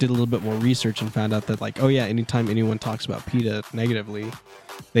 then they did a little bit more research and found out that, like, oh yeah, anytime anyone talks about PETA negatively,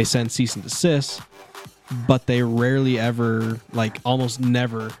 they send cease and desist, but they rarely ever, like almost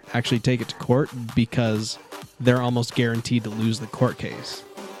never, actually take it to court because they're almost guaranteed to lose the court case.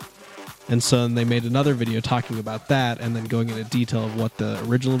 And so then they made another video talking about that and then going into detail of what the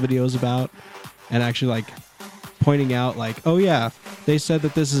original video is about and actually like pointing out like, oh yeah, they said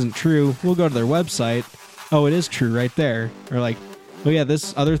that this isn't true. We'll go to their website. Oh, it is true right there. Or like, oh yeah,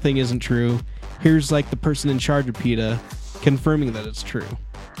 this other thing isn't true. Here's like the person in charge of PETA confirming that it's true.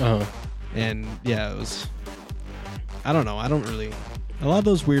 Uh-huh. And yeah, it was, I don't know. I don't really, a lot of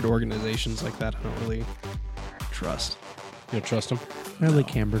those weird organizations like that, I don't really trust. You don't trust them? I like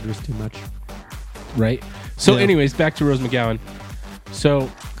hamburgers too much. Right. So, Yeah. anyways, back to Rose McGowan. So,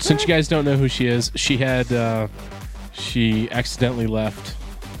 since you guys don't know who she is, she had she accidentally left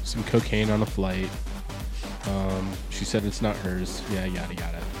some cocaine on a flight. She said it's not hers. Yeah, yada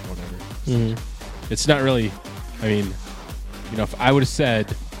yada, whatever. It's not really. I mean, you know, if I would have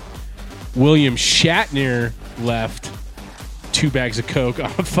said William Shatner left 2 bags of coke on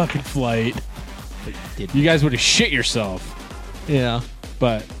a fucking flight, you guys would have shit yourself. Yeah.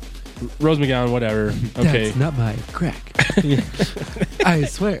 But Rose McGowan, whatever. Okay. That's not my crack. I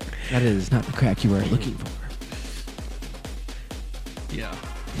swear. That is not the crack you are looking for. Yeah.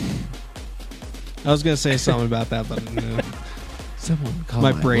 I was gonna say something about that, but no. Someone call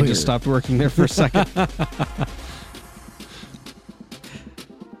My brain lawyer. just stopped working there for a second.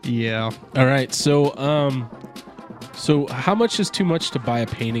 Yeah. All right. So how much is too much to buy a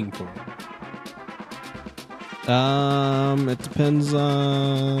painting for? It depends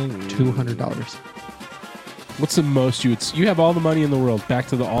on $200. What's the most you have all the money in the world. Back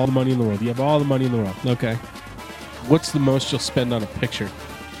to all the money in the world. You have all the money in the world. Okay. What's the most you'll spend on a picture?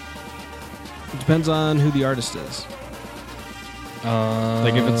 It depends on who the artist is.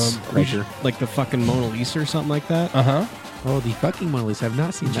 Like if it's Fraser. like the fucking Mona Lisa or something like that. Uh-huh. Oh, the fucking Mona Lisa. I've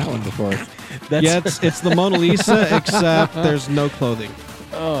not seen that one before. Yeah, it's the Mona Lisa, except there's no clothing.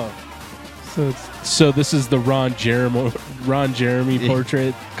 Oh. So it's So this is the Ron Jeremy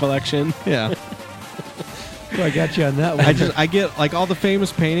portrait collection. Yeah. I got you on that one. I get like all the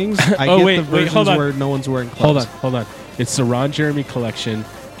famous paintings. I Oh, get wait, the wait, versions hold on. where no one's wearing clothes. Hold on. It's the Ron Jeremy collection,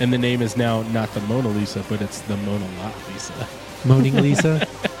 and the name is now not the Mona Lisa, but it's the Mona Lisa. Moaning Lisa.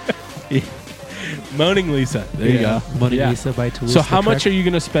 Moaning Lisa. There you Yeah. go. Moaning Yeah. Lisa by Toulouse. So how much are you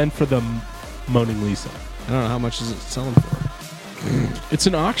going to spend for the Moaning Lisa? I don't know how much is it selling for. It's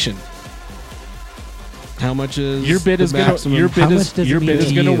an auction. How much is Your bid the is going to maximum? your How bid much is does your it bid mean is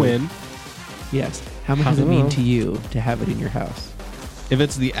to going to you? win. Yes. How much does it mean to you to have it in your house? If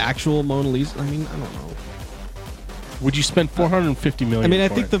it's the actual Mona Lisa, I mean, I don't know. Would you spend 450 million? I mean, I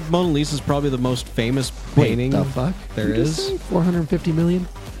for think it? the Mona Lisa is probably the most famous Wait, painting the fuck? there You just is. say 450 million?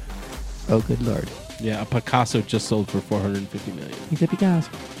 Oh, good lord. a Picasso just sold for 450 million. He's a Picasso.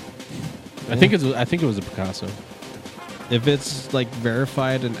 I think it was a Picasso. If it's like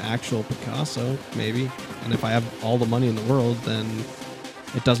verified an actual Picasso, maybe. And if I have all the money in the world, then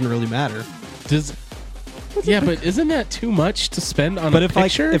it doesn't really matter. But isn't that too much to spend on But a if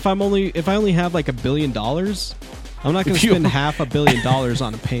picture? if I only have like $1 billion, I'm not going If to you- spend $500 million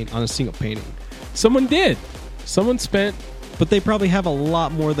on a single painting. Someone did. Someone spent. But they probably have a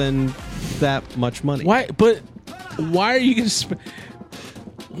lot more than that much money. Why? But why are you going to?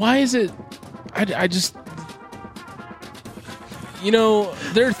 Why is it? I just.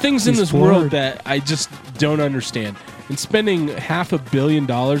 There are things in He's this bored. world that I just don't understand. And spending $500 million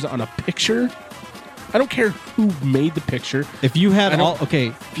on a picture, I don't care who made the picture. If you had I don't-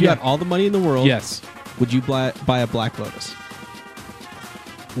 if you had all the money in the world, Yes. would you buy a Black Lotus?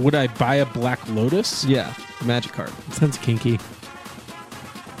 Would I buy a Black Lotus? Yeah, the magic card. Sounds kinky.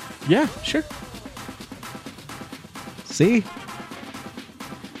 Yeah, sure. See?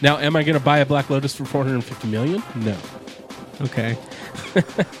 Now, am I going to buy a Black Lotus for 450 million? No. Okay. I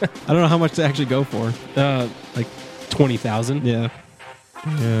don't know how much to actually go for. Like 20,000. Yeah.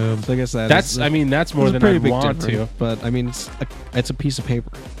 Yeah. So I guess That's that's more that's a than pretty I big want difference. But I mean, it's a piece of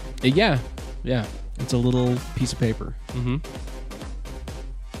paper. to. Yeah. It's a little piece of paper Mm-hmm.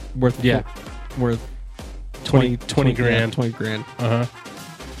 worth Yeah. worth 20 yeah, grand. 20 grand. Uh-huh.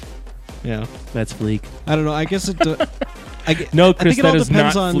 Yeah. That's bleak. I don't know. I guess it. No, I Chris, think it that all is not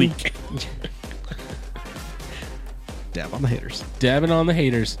depends on fleek. Dab on the haters. Dabbing on the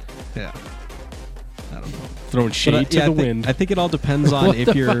haters, Yeah. I don't know. throwing shade But, to yeah, the I think, wind. I think it all depends on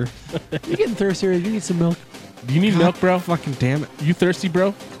if you're. You're getting thirstier. You need some milk. Do you need milk, bro? Fucking damn it! You thirsty,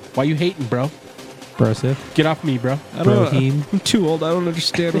 bro? Why you hating, bro? Brosif. Get off me, bro. I don't know. Brohim. I'm too old. I don't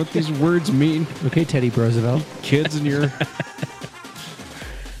understand what these words mean. Okay, Teddy Roosevelt. Kids and your.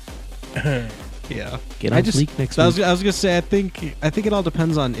 Yeah. Get I on just- bleak next So I was week. gonna say I think it all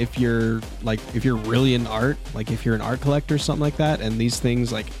depends on if you're really in art, like if you're an art collector or something like that, and these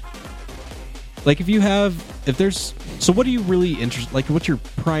things like if there's so what are you really interested, like what's your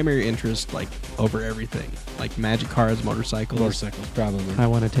primary interest, like over everything, like magic cards, motorcycles? Motorcycles, probably. I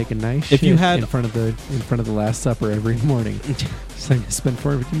want to take a nice If shit you had- in front of the Last Supper every morning. So I can spend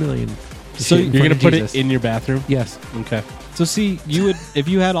 450 million. to So shit in You're front gonna of put Jesus. it in your bathroom? Yes. Okay. So see, you would if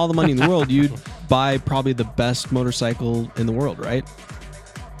you had all the money in the world, you'd buy probably the best motorcycle in the world, right?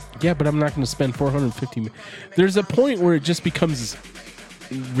 Yeah, but I'm not going to spend 450. There's a point where it just becomes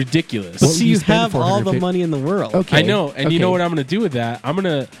ridiculous. But What see, would you you spend have all the 450? money in the world. Okay. I know, and you know Okay. what I'm going to do with that? I'm going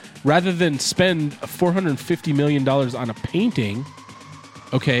to, rather than spend $450 million on a painting,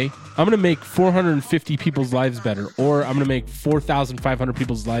 okay, I'm going to make 450 people's lives better, or I'm going to make 4,500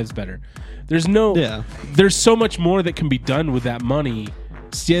 people's lives better. There's so much more that can be done with that money.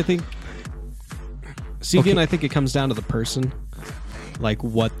 See, again, I think it comes down to the person, like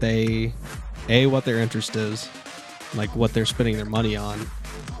what their interest is, like what they're spending their money on,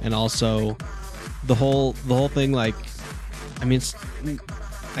 and also the whole thing. Like, I mean,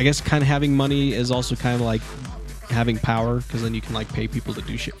 I guess kind of having money is also kind of like having power, because then you can like pay people to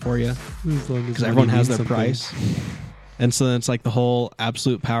do shit for you, because everyone has their price. And so then it's like the whole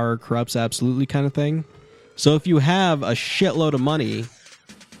absolute power corrupts absolutely kind of thing. So if you have a shitload of money,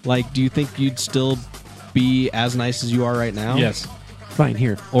 like, do you think you'd still be as nice as you are right now? Yes. Fine,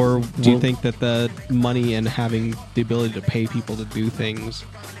 here. Or do you Well- think that the money and having the ability to pay people to do things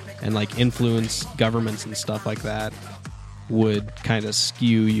and like influence governments and stuff like that would kind of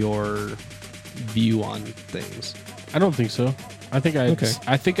skew your view on things? I don't think so. I think Okay.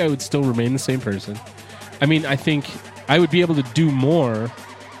 I think I would still remain the same person. I mean, I think I would be able to do more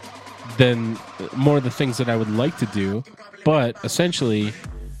of the things that I would like to do, but essentially,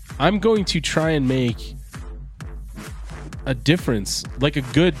 I'm going to try and make a difference, like a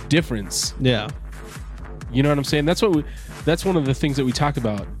good difference. Yeah. You know what I'm saying? That's one of the things that we talk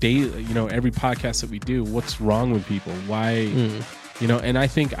about daily. You know, every podcast that we do. What's wrong with people? Why? You know, and I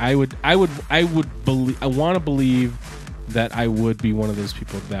think I want to believe that I would be one of those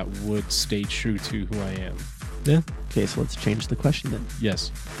people that would stay true to who I am. Yeah. Okay, so let's change the question then.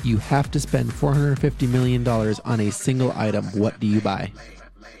 Yes. You have to spend $450 million on a single item. What do you buy?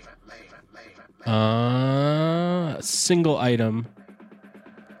 Single item.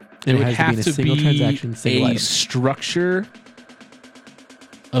 It It would has to be have in a to single be transaction, single a item. structure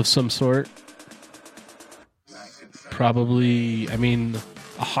of some sort. Probably, I mean,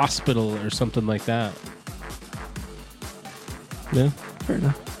 a hospital or something like that. Yeah. Fair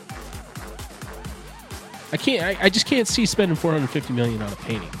enough. I just can't see spending $450 million on a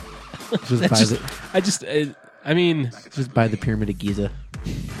painting. Just buy I mean, just buy the Pyramid of Giza,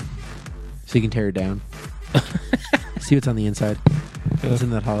 so you can tear it down. See what's on the inside. What's in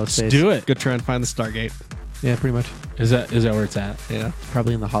that hollow space? do it. Go try and find the Stargate. Yeah, pretty much. Is that where it's at? Yeah.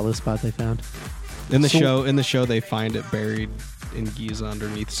 Probably in the hollow spot they found. In the So- show, they find it buried in Giza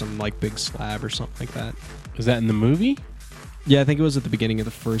underneath some like big slab or something like that. Is that in the movie? Yeah, I think it was at the beginning of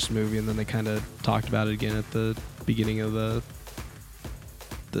the first movie, and then they kind of talked about it again at the beginning of the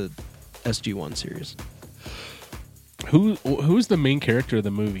SG-1 series. Who's the main character of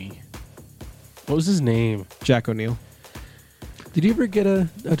the movie? What was his name? Jack O'Neill. Did you ever get a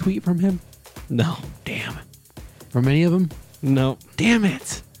tweet from him? No. Damn. From any of them? No. Damn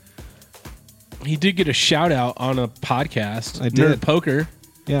it. He did get a shout out on a podcast. I did. Nerd Poker.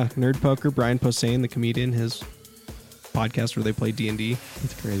 Yeah, Nerd Poker, Brian Posehn, the comedian, his podcast where they play D&D.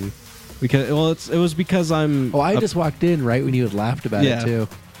 That's crazy. Because it was because I'm Oh, I just walked in right when you had laughed about Yeah. it, too.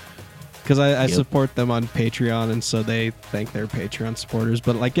 because I Yep. support them on Patreon, and so they thank their Patreon supporters.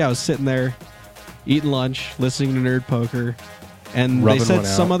 But like, yeah, I was sitting there eating lunch, listening to Nerd Poker, and Rubbing they said one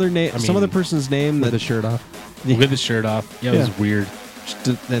some out. other name, I some other mean, person's name With that the shirt off. With his shirt off. Yeah, it Yeah. was weird.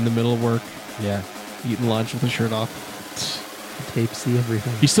 just in the middle of work, Yeah. eating lunch with the shirt off. Tape, see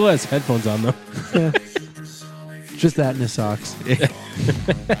everything. He still has headphones on, though. Yeah. Just that in his socks. Yeah.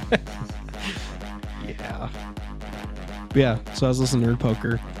 But yeah, so I was listening to Nerd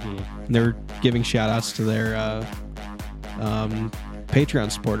Poker, and they were giving shout outs to their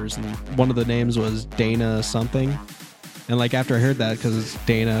Patreon supporters, and one of the names was Dana something. And like, after I heard that, because it's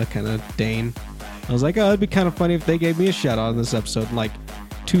Dana, kind of Dane, I was like, oh, it'd be kind of funny if they gave me a shout out in this episode. And like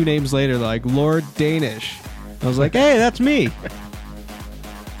 2 names later, they're like, Lord Danish. I was like, hey, that's me.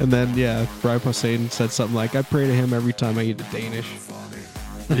 And then, yeah, Brian Posehn said something like, I pray to him every time I eat a Danish.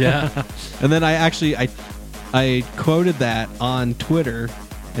 Yeah. And then I quoted that on Twitter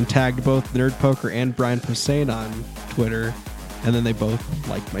and tagged both Nerd Poker and Brian Posehn on Twitter, and then they both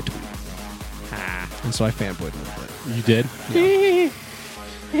liked my tweet. And so I fanboyed a little bit. You did?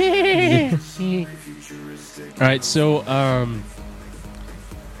 All right, so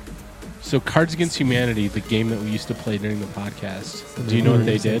Cards Against Humanity, the game that we used to play during the podcast. Do you know what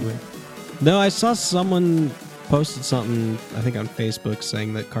they did? No, I saw someone posted something, I think on Facebook,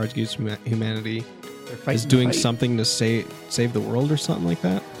 saying that Cards Against Humanity is doing something to save the world or something like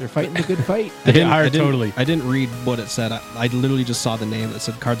that. They're fighting the good fight. They I are didn't- totally. I didn't read what it said. I literally just saw the name that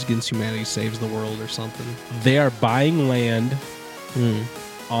said Cards Against Humanity saves the world or something. They are buying land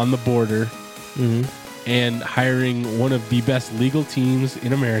on the border Mm-hmm. and hiring one of the best legal teams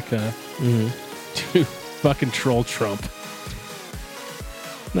in America to fucking troll Trump.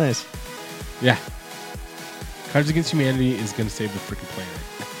 Nice. Yeah. Cards Against Humanity is going to save the freaking planet.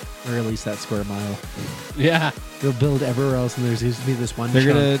 Or at least that square mile. Yeah. They'll build everywhere else, and there's used to be this one They're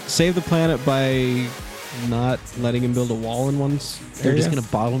chunk. going to save the planet by not letting him build a wall in one They're just area? going to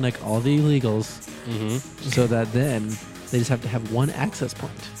bottleneck all the illegals Mm-hmm. so that then they just have to have one access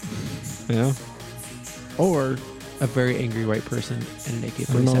point. Yeah. Or a very angry white person and an I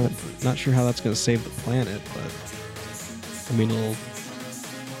don't know. AK-47. Not sure how that's going to save the planet, but I mean, it'll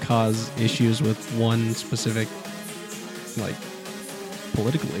cause issues with one specific, like,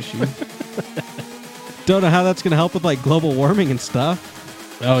 political issue. Don't know how that's going to help with, like, global warming and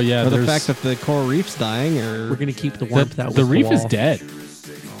stuff. Oh yeah, or the there's- fact that the coral reef's dying, or We're gonna keep the warmth out. the with reef is wall. dead.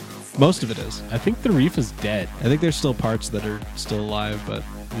 most of it is. I think the reef is dead. I think there's still parts that are still alive, but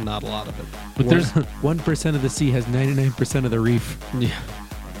not a lot of it. But there's 1% of the sea has 99% of the reef. Yeah.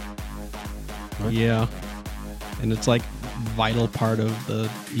 Yeah. And it's like vital part of the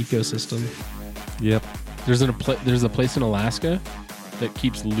ecosystem. Yep. There's a place in Alaska that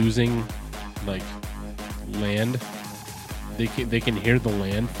keeps losing like land. They can hear the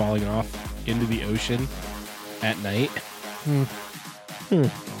land falling off into the ocean at night.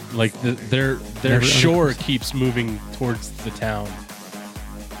 Like their Never shore keeps moving towards the town.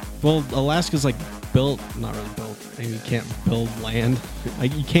 Well, Alaska's like built, not really built. I mean, you can't build land.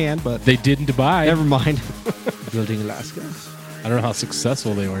 Like, you can, but They did in Dubai. never mind. Building Alaska. I don't know how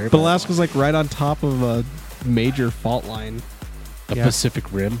successful they were. But Alaska's like right on top of a major fault line. the Yeah. Pacific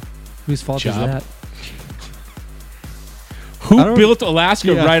Rim. Whose fault Job. is that? I Who don't- built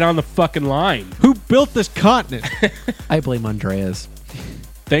Alaska Yeah. right on the fucking line? Who built this continent? I blame Andreas.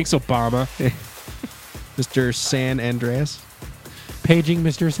 Thanks, Obama. Mr. San Andreas. Paging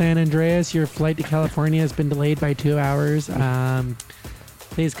Mr. San Andreas, your flight to California has been delayed by 2 hours.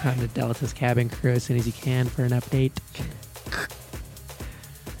 Please contact Delta's cabin crew as soon as you can for an update.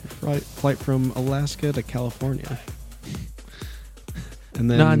 Flight from Alaska to California. And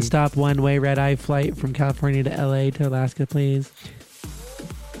then Non-stop one-way red-eye flight from California to LA to Alaska, please.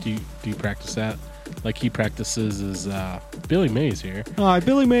 Do you practice that? Like he practices is Billy Mays here. Hi,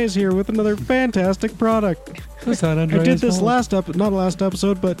 Billy Mays here with another fantastic product. San I Andreas did this fault. not last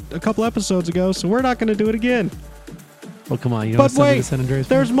episode, but a couple episodes ago, so we're not going to do it again. Well, come on, you know But what's under the wait, San Andreas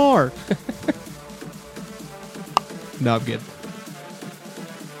there's fault? more. No, I'm good.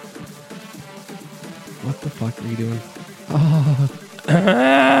 What the fuck are you doing? Why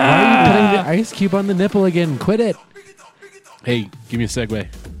are you putting the ice cube on the nipple again? Quit it. Hey, give me a segue.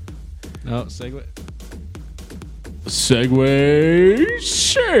 No, segue. Segway.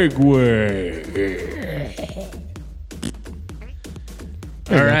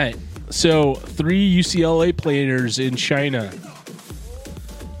 All right. So 3 UCLA players in China.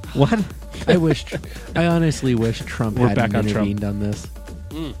 What? I honestly wish Trump We're hadn't back on Trump. intervened on this.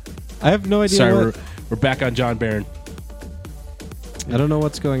 I have no idea. Sorry, what, we're back on John Barron. I don't know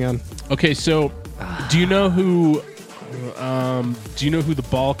what's going on. Okay, so do you know who the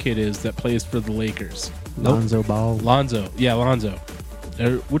ball kid is that plays for the Lakers? Nope. Lonzo Ball, Lonzo. Yeah, Lonzo.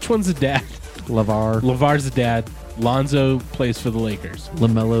 Which one's the dad? LeVar, LeVar's the dad. Lonzo plays for the Lakers.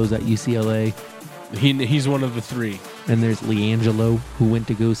 LaMelo's at UCLA, He's one of the 3. and there's LiAngelo who went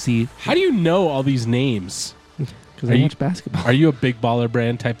to go see How do you know all these names? because Are I you- watch basketball. Are you a big baller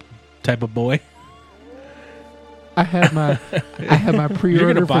brand type of boy? I had my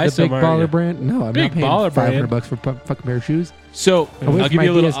pre-order for buy the some, Big aren't Baller you? brand. No, I'm Big not paying Baller brand. $500 for a fucking pair of shoes. So I I'll wait for give my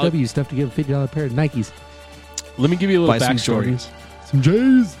you a little. DSW stuff to give a $50 pair of Nikes. Let me give you a little Buy some backstory. Jordans. Some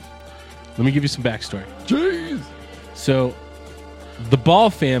J's. Let me give you some backstory. J's. So, the Ball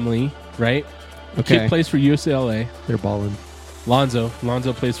family, right? The Okay. kid plays for UCLA. They're balling. Lonzo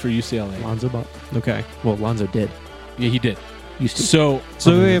plays for UCLA. Lonzo ball. Okay. Well, Lonzo did. Yeah, he did. Used to. So,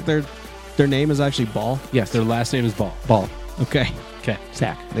 So if their name is actually Ball. Yes. their last name is Ball. Ball. Okay. Okay.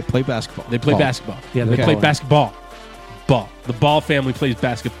 Sack. They play basketball. They play Ball. basketball. Yeah, they they're play balling. basketball. Ball. The Ball family plays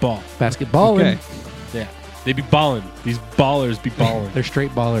basketball. Basketball. Okay. Yeah. They be balling. These ballers be balling. They're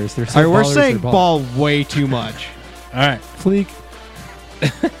straight ballers. They're All so right, we're ballers, saying they're ball way too much. All right. Fleek.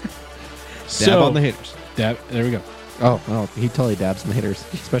 Dab on the haters. There we go. Oh, he totally dabs in the hitters,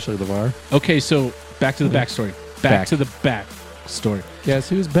 especially LeVar. Okay, so back to the backstory. Back to the back story. Guess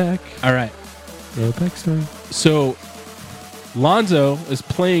who's back? All right. No backstory. So Lonzo is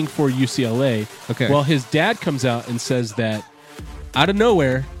playing for UCLA. Okay. Well, his dad comes out and says that out of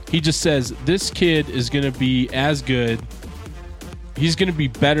nowhere, he just says this kid is going to be as good. He's going to be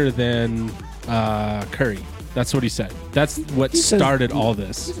better than Curry. That's what he said. That's what He says- started all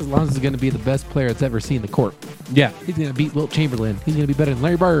this. Lonzo's going to be the best player that's ever seen the court. Yeah, He's going to beat Wilt Chamberlain. He's going to be better than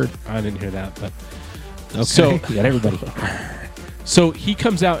Larry Bird. I didn't hear that, but Okay. so He got everybody. So he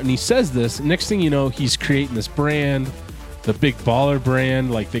comes out and he says this. Next thing you know, he's creating this brand, the Big Baller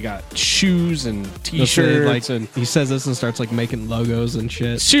brand. Like they got shoes and T-shirts like, and he says this and starts like making logos and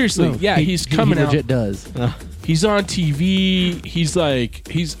shit. seriously, No, yeah, he's he coming out. legit does. He's on TV. He's like,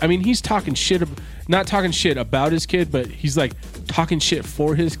 he's talking shit, not talking shit about his kid, but he's like talking shit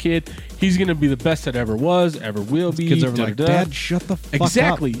for his kid. He's going to be the best that ever was, ever will be. Kids are like, da-da-da. Dad, shut the fuck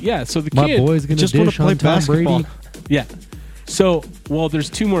Exactly. up. Yeah. So the My kid, boy's going to just wanna dish play on Tom basketball. Brady. yeah. So, well, there's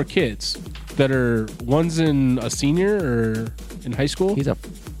 2 more kids that are, one's in a senior or in high school. He's a...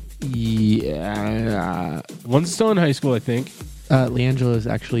 Yeah. One's still in high school, I think. LiAngelo is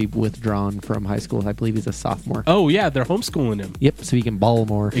actually withdrawn from high school. I believe he's a sophomore. Oh yeah, they're homeschooling him. Yep, so he can ball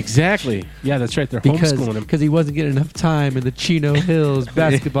more. Exactly. Yeah, that's right. They're homeschooling him. Because he wasn't getting enough time in the Chino Hills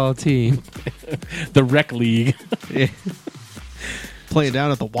basketball team. The rec league. Yeah. Playing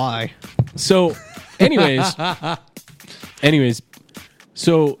down at the Y. So, anyways,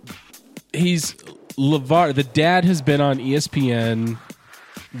 so he's LeVar. The dad has been on ESPN.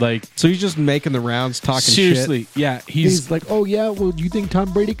 Like, So he's just making the rounds, talking seriously, shit. yeah. He's like, oh, yeah, well, you think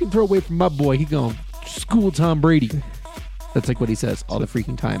Tom Brady can throw away from my boy? He going to school Tom Brady. That's like what he says all the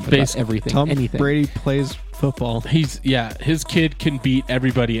freaking time about Basically, everything, Tom anything. Brady plays football. His kid can beat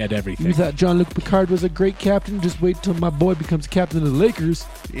everybody at everything. You thought Jean-Luc Picard was a great captain? Just wait till my boy becomes captain of the Lakers.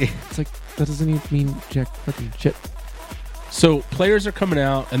 It's like, that doesn't even mean jack fucking shit. So players are coming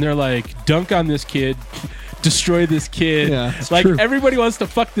out and they're like, dunk on this kid, destroy this kid. Yeah, it's like true. everybody wants to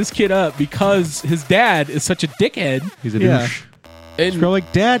fuck this kid up because his dad is such a dickhead. He's a Yeah. douche. And You're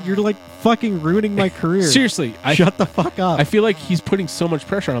like, Dad, you're like fucking ruining my career. seriously, Shut the fuck up. I feel like he's putting so much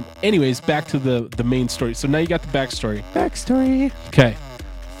pressure on him. Anyways, back to the main story. So now you got the backstory. Backstory. Okay.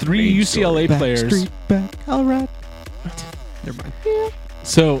 3 UCLA Back players. street, back, all right. Never mind.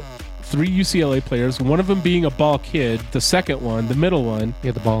 So 3 UCLA players, one of them being a ball kid, the second one, the middle one, He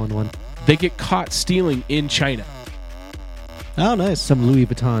had the ball in one. they get caught stealing in China. Oh, nice. Some Louis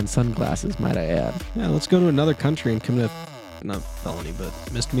Vuitton sunglasses, might I add. Yeah, let's go to another country and commit not felony, but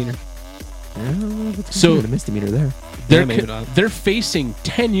misdemeanor. So- a misdemeanor there. They're, maybe not. they're facing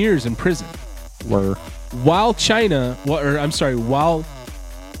 10 years in prison. Were While while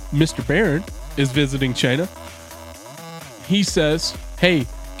Mr. Barron is visiting China, he says, hey,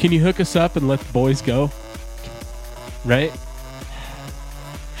 can you hook us up and let the boys go? Right?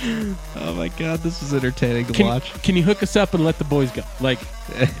 Oh my god, this is entertaining to watch. Can you hook us up and let the boys go? Like,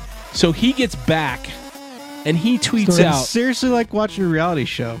 so he gets back and he tweets It's out. seriously like watching a reality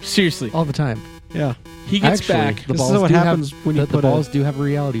show. Seriously, all the time. Yeah. he gets Actually, back, the This is balls what do happens have, when you the put a- balls do have a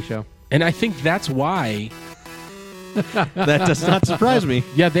reality show. and I think that's why. That does not surprise me.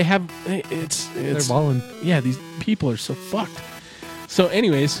 Yeah, they have. It's They're balling. yeah. These people are so fucked. So,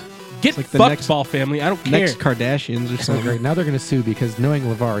 anyways, get like the fucked, next- ball family. I don't care. Next Kardashians or So something. great. Now they're going to sue because knowing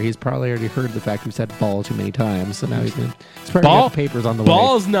LeVar, he's probably already heard the fact we said ball too many times. So now he's probably Ball- got the papers on the way.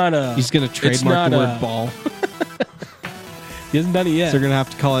 Ball's not a. He's going to trademark not the word a- ball. He hasn't done it yet. So they're going to have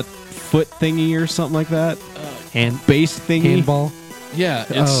to call it foot thingy or something like that. Hand Base thingy. handball. yeah.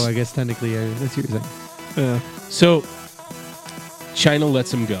 Oh, I guess technically, that's what you're saying. Yeah. So China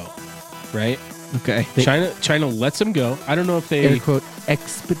lets him go, right? Okay. China lets him go. I don't know if Air they. quote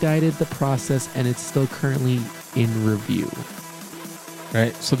expedited the process, and it's still currently in review.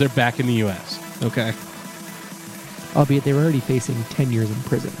 Right. So they're back in the U.S. Okay. Albeit they were already facing 10 years in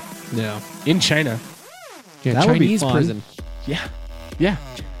prison. Yeah. in China. Yeah, That would be Chinese fun. prison. Yeah. Yeah.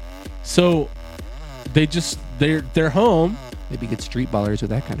 So they're home, Maybe good street ballers with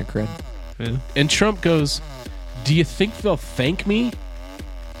that kind of cred. Yeah. and Trump goes, "Do you think they'll thank me?"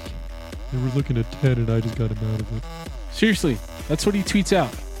 They were looking at 10, and I just got him out of it. Seriously, that's what he tweets out.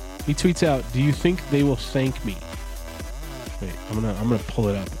 He tweets out, "Do you think they will thank me?" Wait, I'm gonna pull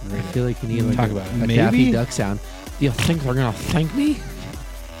it up and I read feel it. like you need like Talk a, about it. a Maybe? Daffy Duck sound. Do you think they're gonna thank me?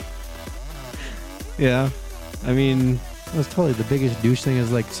 Yeah. I mean, That was totally the biggest douche thing.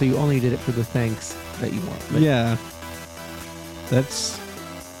 Is like, so you only did it for the thanks that you want. Like, yeah. That's.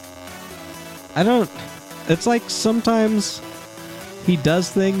 I don't. It's like sometimes he does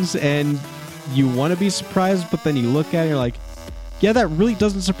things and you want to be surprised, but then you look at it and you're like, yeah, that really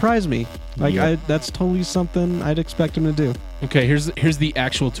doesn't surprise me. Like, Yeah. that's totally something I'd expect him to do. Okay, here's the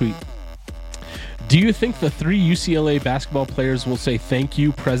actual tweet. Do you think the 3 UCLA basketball players will say thank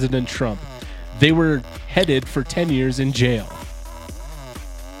you, President Trump? They were headed for 10 years in jail.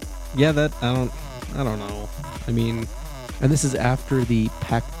 Yeah, that I don't know. I mean, And this is after the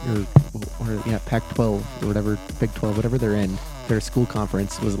Pac-12 or whatever, Big 12, whatever they're in, their school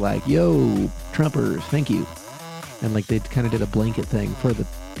conference was like, "Yo, Trumpers, thank you," and like they kind of did a blanket thing for the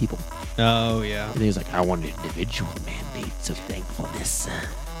people. oh yeah. And he was like, "I want individual mandates of thankfulness."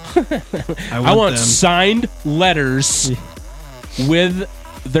 I want them. signed letters with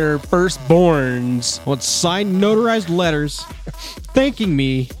their firstborns. I want signed, notarized letters thanking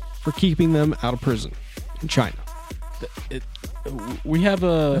me for keeping them out of prison in China. We have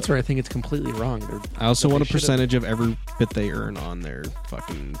a That's where I think it's completely wrong. They're- I also But want a they should've- percentage of every bit they earn on their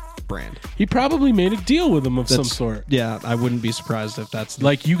fucking brand. he probably made a deal with them of some That's- sort. Yeah, I wouldn't be surprised if that's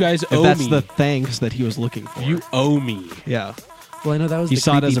Like, you guys if owe that's me. the thanks that he was looking for. You owe me. Yeah. Well, I know that was He the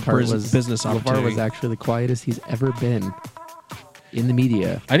saw it creepy as a part business was opportunity. LeVar was actually the quietest he's ever been in the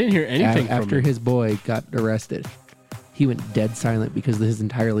media I didn't hear anything from after him. his boy got arrested. he went dead silent because his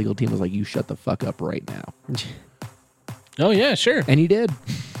entire legal team was like, "You shut the fuck up right now," Oh yeah, sure. and he did.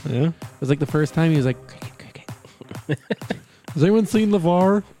 Yeah. It was like the first time he was like, "Cricket, cricket." Has anyone seen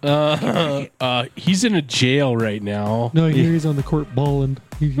LeVar? He's in a jail right now. No, he's on the court balling.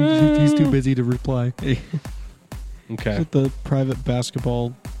 He's too busy to reply. Okay. At the private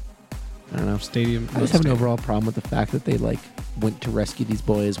basketball I don't know. stadium. I just have an overall problem with the fact that they like went to rescue these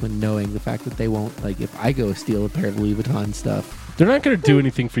boys when knowing the fact that they won't, like, if I go steal a pair of Louis Vuitton stuff, They're not going to do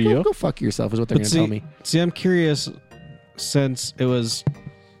anything for you. go fuck yourself is what they're But going to tell me. See, I'm curious, since it was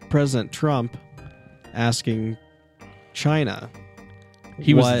President Trump asking China.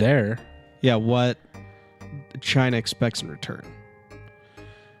 He was there. Yeah, what China expects in return.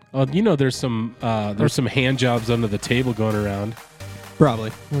 Oh, you know, there's some hand jobs under the table going around.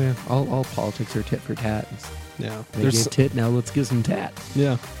 Probably. Well, yeah, all politics are tit for tat. Yeah. They There's- gave tit, now let's give some tat.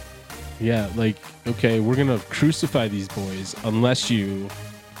 Yeah. Yeah, like, okay, we're gonna crucify these boys unless you.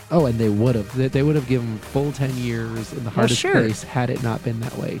 Oh, and they would have. They would have given full 10 years in the hardest sure. place had it not been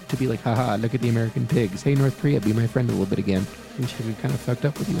that way. To be like, haha, look at the American pigs. Hey, North Korea, be my friend a little bit again. And we kind of fucked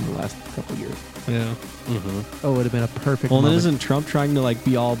up with you in the last couple years. Yeah. Mm-hmm. Oh, it would have been a perfect Well, then moment. isn't Trump trying to like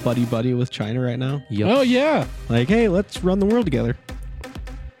be all buddy with China right now? Yep. Oh yeah. Like, hey, let's run the world together.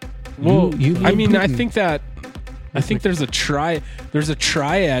 Well, You I mean, I Putin. think there's a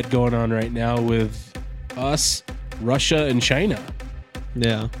triad going on right now with us, Russia, and China.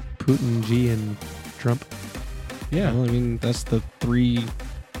 Yeah. Putin, Xi, and Trump. Yeah. Well, I mean, that's the three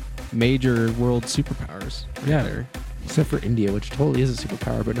major world superpowers. right Yeah. there. Except for India, which totally is a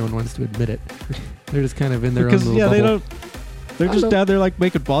superpower, but no one wants to admit it. They're just kind of in their Because own yeah, little they bubble. don't. They're just down there like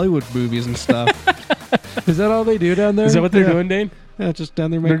making Bollywood movies and stuff. Is that all they do down there? Is that what they're Yeah. doing, Dane? Yeah, just down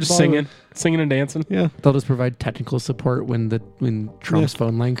there making. They're just singing and dancing. Yeah. They'll just provide technical support when Trump's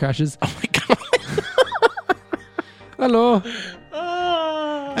phone line crashes. Oh my god. Hello,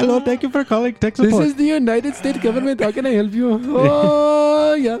 Hello, thank you for calling tech this support. is the United States government. How can I help you?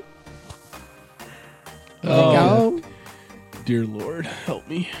 Oh yeah. Oh. Go. Dear Lord, help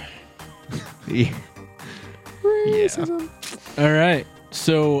me. Yeah. Racism. All right.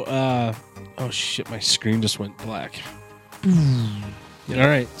 So, oh shit, my screen just went black. All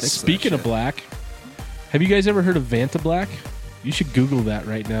right. Fix that Speaking of shit. black, have you guys ever heard of Vanta Black? You should Google that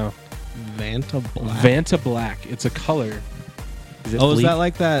right now. Vanta Black. Vanta Black. It's a color. Is it Oh, is bleak? that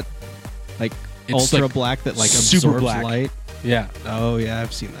like that? Like It's ultra like black that like super absorbs black. light. Yeah. Oh yeah,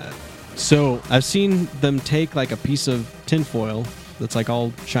 I've seen that. So, I've seen them take like a piece of tinfoil that's like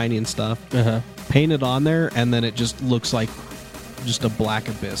all shiny and stuff, paint it on there, and then it just looks like just a black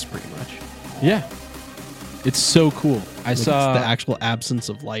abyss, pretty much. yeah. It's so cool. I Like saw it's the actual absence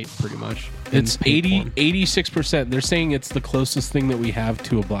of light, pretty much. in it's paint form. 86%. They're saying it's the closest thing that we have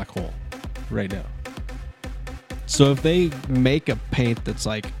to a black hole right now. So if they make a paint that's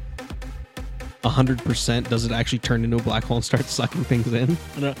like 100%, does it actually turn into a black hole and start sucking things in?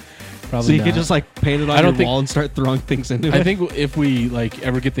 Probably So you not. could just like paint it on I don't your think- wall and start throwing things into it. I think if we like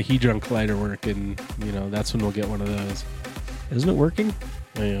ever get the Hedron Collider working, you know, that's when we'll get one of those. Isn't it working?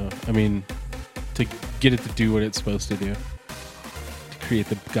 Yeah, I mean, to get it to do what it's supposed to do, to create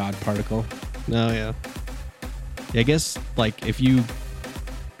the God particle. No, yeah. Yeah, I guess like if you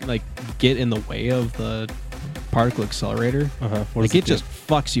like get in the way of the particle accelerator, What like does it just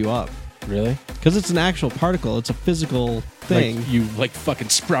fucks you up really because it's an actual particle. It's a physical thing. Like you like fucking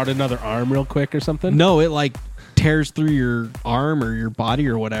sprout another arm real quick or something. No, it like tears through your arm or your body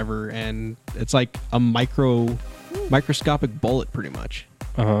or whatever, and it's like a microscopic bullet, pretty much.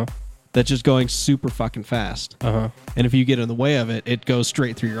 That's just going super fucking fast. And if you get in the way of it, it goes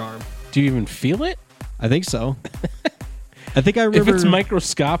straight through your arm. Do you even feel it? I think so. I think I If remember. it's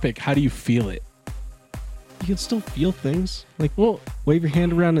microscopic, how do you feel it? You can still feel things. Like, Well, wave your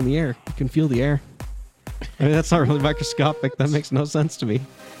hand around in the air. You can feel the air. I mean, that's not really microscopic. That makes no sense to me.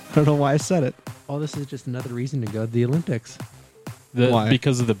 I don't know why I said it. All this is just another reason to go to the Olympics. Why?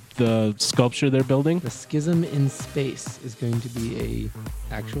 because of the sculpture they're building. The Schism in Space is going to be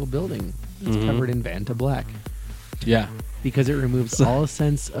a actual building. It's covered in Vanta Black. Yeah. Because it removes all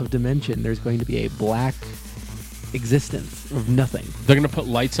sense of dimension. There's going to be a black existence of nothing. They're gonna put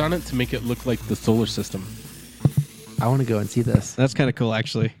lights on it to make it look like the solar system. I want to go and see this. That's kind of cool,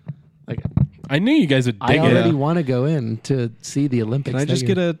 actually. Like, I knew you guys would I dig already it. want to go in to see the Olympics. Can I just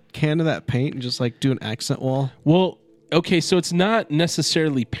get a can of that paint and just like do an accent wall? Well, okay, so it's not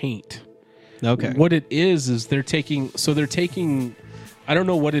necessarily paint. Okay. What it is they're taking I don't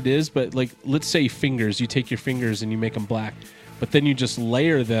know what it is, but like let's say fingers, you take your fingers and you make them black, but then you just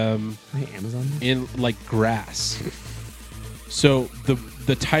layer them Can I Amazon this? in like grass. So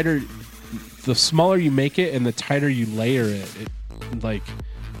the tighter the smaller you make it and the tighter you layer it,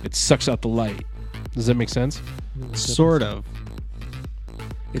 it sucks out the light. Does that make sense? Sort of.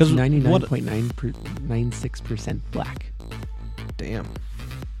 It's 'Cause what- 99.996% black. Damn.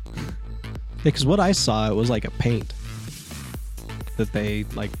 Because what I saw, it was like a paint that they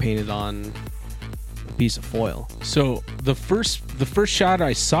like painted on a piece of foil. So the first shot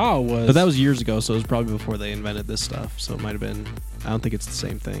I saw was, But that was years ago, so it was probably before they invented this stuff. So it might have been. I don't think it's the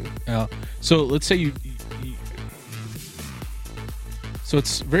same thing. so let's say you so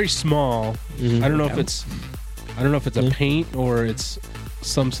it's very small. Mhm. I don't know if it's a paint or it's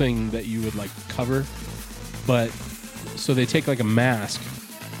something that you would like cover, but so they take like a mask.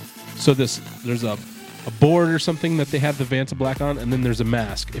 So there's a board or something that they have the Vanta Black on, and then there's a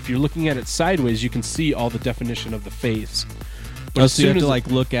mask. If you're looking at it sideways, you can see all the definition of the face. But So you have to like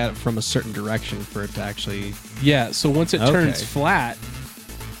look at it from a certain direction for it to actually. yeah, so once it Okay. turns flat,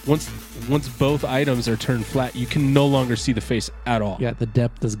 once both items are turned flat, you can no longer see the face at all. Yeah, the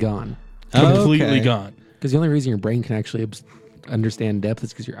depth is gone. Completely Okay. gone. Because the only reason your brain can actually understand depth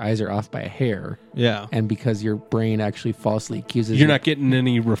is because your eyes are off by a hair, Yeah. and because your brain actually falsely accuses You're you. not getting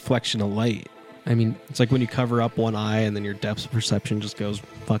any reflection of light. I mean, It's like when you cover up one eye and then your depth of perception just goes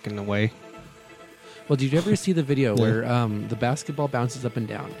fucking away. well, did you ever see the video where the basketball bounces up and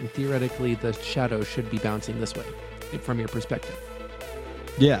down, and theoretically the shadow should be bouncing this way from your perspective?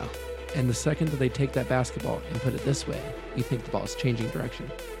 Yeah. And the second that they take that basketball and put it this way, you think the ball is changing direction.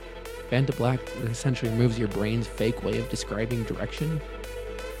 Vanta Black essentially removes your brain's fake way of describing direction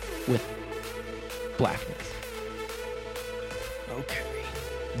with blackness. Okay.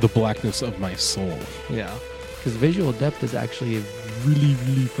 The blackness of my soul. Yeah. Because visual depth is actually a really,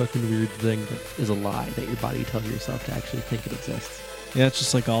 really fucking weird thing that is a lie that your body tells yourself to actually think it exists. Yeah, it's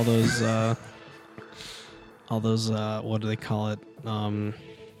just like all those what do they call it?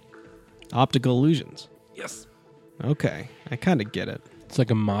 Optical illusions. Yes. Okay. I kind of get it. It's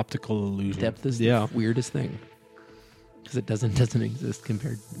like an optical illusion. Depth is Yeah. the weirdest thing. Because it doesn't exist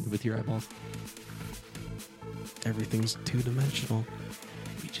compared with your eyeballs. Everything's two-dimensional.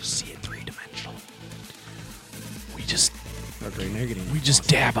 We just see it three-dimensional. We just negative. we just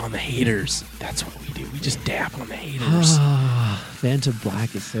dab on the haters. That's what we do. We just dab on the haters. Vanta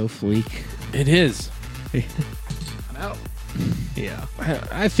Black is so fleek. It is. I'm out. Yeah.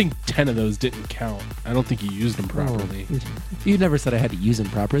 I think 10 of those didn't count. I don't think you used them properly. You never said I had to use them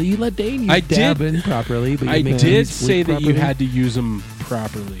properly. You let Dane use I dab did- in properly, but you I make did him say fleek that you properly? had to use them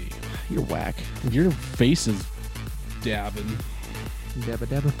properly. You're whack. Your face is dabbing. Dabba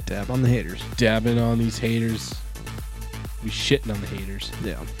dabba. Dab on the haters. Dabbing on these haters. We shitting on the haters.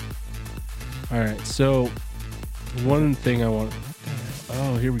 Yeah. All right, so one thing I want.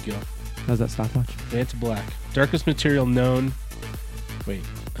 Oh, here we go. How's that stopwatch? Vanta Black. Darkest material known. Wait.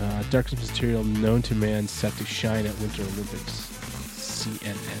 Darkest material known to man set to shine at Winter Olympics.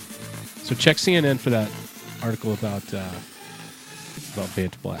 CNN. So check CNN for that article about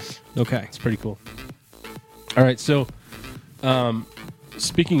Vanta Black. Okay. It's pretty cool. All right, so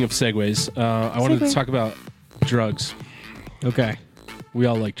speaking of segues, I wanted to talk about drugs. Okay. We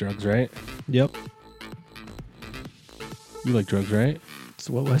all like drugs, right? Yep. You like drugs, right? It's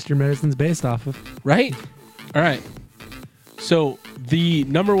what Western medicine's based off of. Right? All right. So the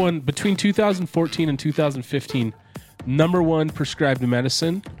number one, between 2014 and 2015, number one prescribed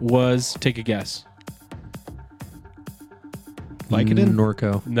medicine was, take a guess. Vicodin?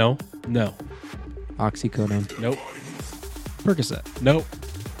 Norco. No. Oxycodone. Nope. Percocet. Nope.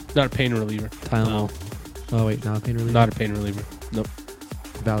 Not a pain reliever. Tylenol. Oh, wait. Not a pain reliever. Not a pain reliever. Nope.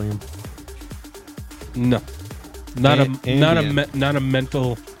 Valium. No. Not Ambien. not a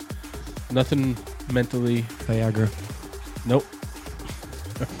mental, nothing mentally. Viagra. Nope.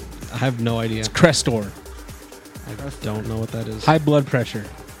 I have no idea. It's Crestor. I don't know what that is. High blood pressure,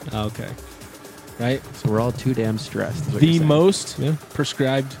 Okay. right? So we're all too damn stressed. is what The you're saying. most Yeah.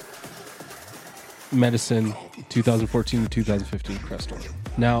 prescribed medicine 2014 to 2015 Crestor.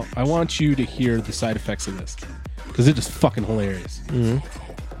 Now, I want you to hear the side effects of this because it is fucking hilarious.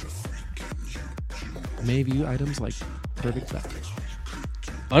 May view items like perfect stuff.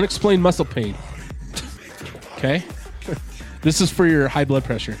 Unexplained muscle pain. Okay? This is for your high blood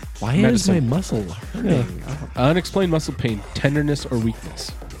pressure. Why is medicine. my muscle hurting? Oh, Unexplained muscle pain, tenderness or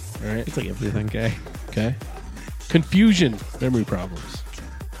weakness. All right? it's like everything. Okay. Okay. Confusion, memory problems.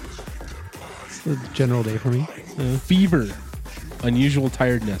 It's a general day for me. Fever, unusual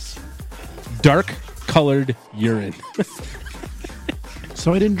tiredness. Dark colored urine.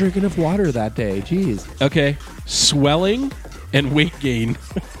 So I didn't drink enough water that day. Jeez. Okay. Swelling and weight gain.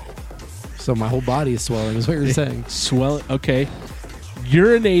 So my whole body is swelling, is what you're saying. Swelling. Okay.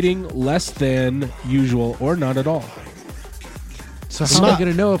 urinating less than usual or not at all. So how am I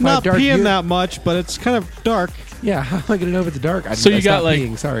going to know if I have not dark peeing urine? that much, but it's kind of dark. Yeah, how am I going to know if it's dark? So you got stopped like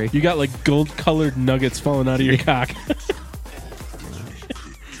peeing, sorry. you got like gold-colored nuggets falling out of your cock.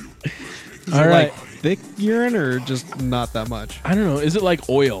 Is All it right. like thick urine or just not that much? I don't know. Is it like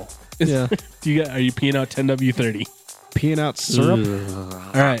oil? Yeah. Are you peeing out 10W30? Peeing out syrup?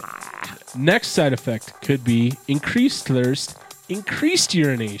 All right. Next side effect could be increased thirst, increased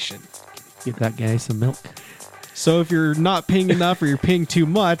urination. Give that guy some milk. So if you're not peeing enough or you're peeing too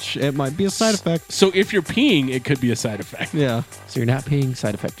much, it might be a side effect. So if you're peeing, it could be a side effect. Yeah. So you're not peeing,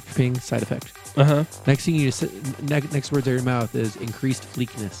 side effect. If you're peeing, side effect. Uh-huh. Next thing you just next words out of your mouth is increased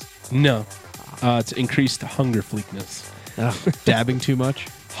fleekness. No. It's increased hunger fleekness. Dabbing too much.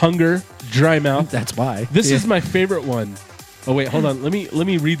 Hunger, dry mouth. That's why. This is my favorite one. Oh wait, hold on. Let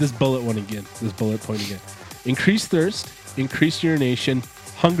me read this bullet one again. This bullet point again. Increased thirst, increased urination,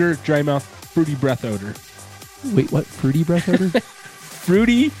 hunger, dry mouth, fruity breath odor. Wait, what? Fruity breath odor?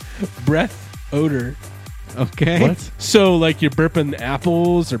 Fruity breath odor. Okay. What? So like you're burping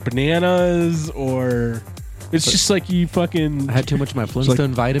apples or bananas or it's just like you fucking I had too much of my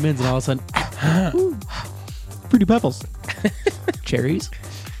Flintstone vitamins, and all of a sudden, Fruity Pebbles. cherries,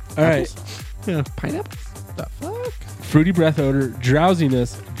 all right. apples, Yeah. pineapples. The fuck? Fruity breath odor,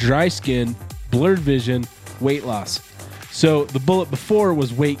 drowsiness, dry skin, blurred vision, weight loss. So the bullet before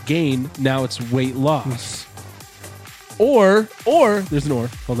was weight gain, now it's weight loss. Or there's an or.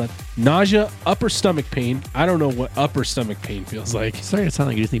 Hold on. Nausea, upper stomach pain. I don't know what upper stomach pain feels like. It's starting to sound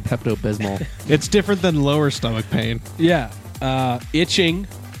like you just need Pepto-Bismol. It's different than lower stomach pain. Yeah. Itching,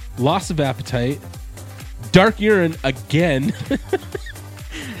 loss of appetite, dark urine again,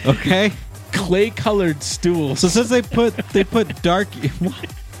 Okay. clay-colored stools. So since they put dark what?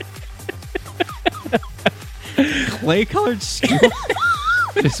 Clay colored stool.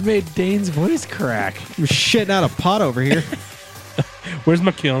 Just made Dane's voice crack. I'm shitting out a pot over here. Where's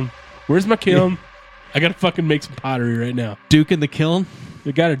my kiln? Where's my kiln? I gotta fucking make some pottery right now. Duke in the kiln.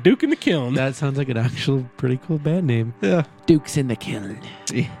 We got a Duke in the kiln. That sounds like an actual pretty cool band name. Yeah. Duke's in the kiln.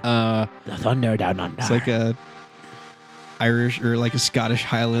 The thunder down under. It's like a Irish or like a Scottish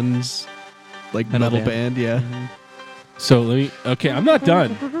Highlands like Metal metal band. Yeah. So let me. Okay, I'm not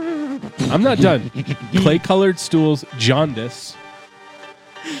done. I'm not done. Clay-colored stools, jaundice.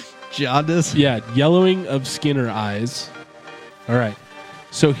 Jaundice. Yeah, yellowing of skin or eyes. All right.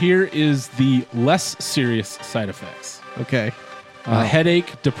 So here is the less serious side effects. Okay.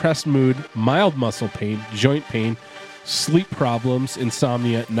 Headache, depressed mood, mild muscle pain, joint pain, sleep problems,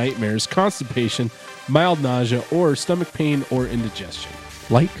 insomnia, nightmares, constipation, mild nausea, or stomach pain or indigestion.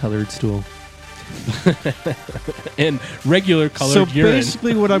 Light-colored stool. And regular colored So urine.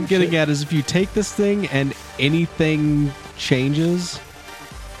 basically, what I'm getting at is if you take this thing and anything changes,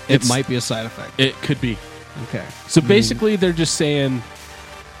 it It's- might be a side effect. It could be. Okay. So basically, they're just saying,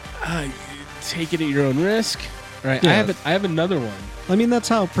 take it at your own risk. All right. Yeah. I have another one. I mean, that's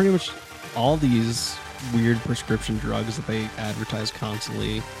how pretty much all these weird prescription drugs that they advertise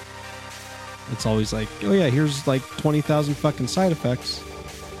constantly. It's always like, oh yeah, here's like 20,000 fucking side effects.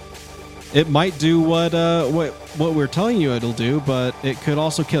 It might do what we're telling you it'll do, but it could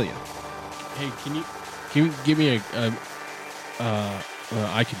also kill you. Hey, can you give me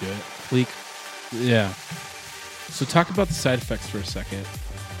I could do it. Fleek. Yeah. So talk about the side effects for a second.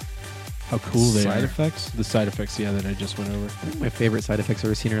 How cool they Side are. effects? The side effects, yeah, that I just went over. I think my favorite side effects I've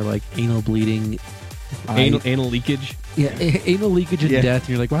ever seen are like anal bleeding, Anal leakage. anal leakage and Yeah. death. And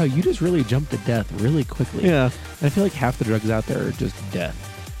you're like, wow, you just really jumped to death really quickly. Yeah. And I feel like half the drugs out there are just death.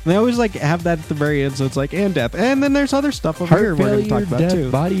 They always like have that at the very end, so it's like and death, and then there's other stuff over here Heart we're going to failure, talk about death,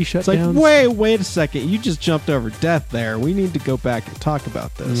 too. body It's shutdowns. like wait a second, you just jumped over death there. We need to go back and talk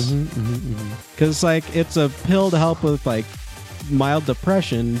about this because like it's a pill to help with like mild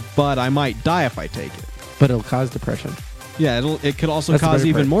depression, but I might die if I take it. But it'll cause depression. Yeah, it could also That's the cause better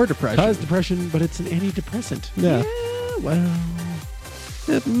even part. more depression. Cause depression, but it's an antidepressant. Yeah. Well,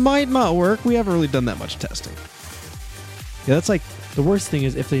 It might not work. We haven't really done that much testing. Yeah, that's like the worst thing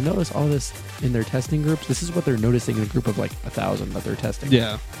is if they notice all this in their testing groups, this is what they're noticing in a group of like 1,000 that they're testing.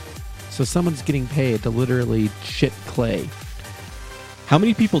 yeah. So someone's getting paid to literally shit clay. How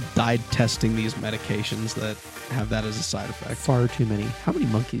many people died testing these medications that have that as a side effect? Far too many. How many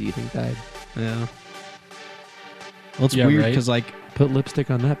monkeys do you think died? Yeah. Well, it's Yeah, weird right? because like Put lipstick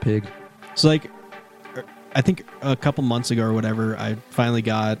on that pig. so like I think a couple months ago or whatever, I finally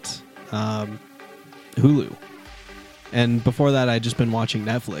got Hulu. And before that, I'd just been watching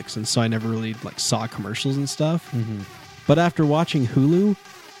Netflix, and so I never really like saw commercials and stuff. But after watching Hulu,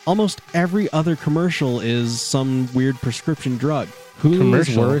 almost every other commercial is some weird prescription drug. Hulu's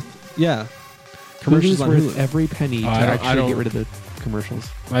commercial. worth Yeah. Hulu's Commercials on worth Hulu. every penny to I actually don't- get rid of the commercials.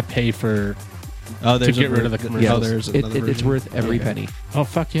 I pay for. Oh, there's get a rid of the ver- commercials. Oh, there's another It's version. worth every Okay. penny. Oh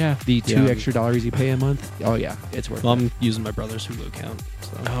fuck yeah! The $2 Yeah. extra you pay a month. Oh yeah, it's worth Well, it. I'm using my brother's Hulu account.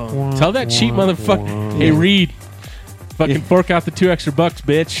 So. Oh, tell that cheap motherfucker. Hey Yeah. Reed, fucking Yeah. fork out the $2 extra,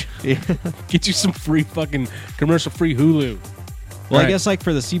 bitch. Yeah. Get you some free fucking commercial-free Hulu. Well, Right. I guess like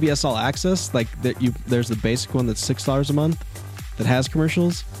for the CBS All Access, like there's the basic one that's $6 a month that has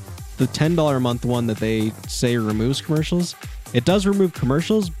commercials. The $10 a month one that they say removes commercials, it does remove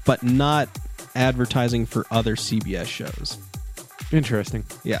commercials, but not advertising for other CBS shows. Interesting.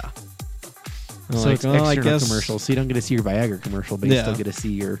 Yeah. I'm So like, it's oh, I extra guess commercials. So you don't get to see your Viagra commercial, but you Yeah. still get to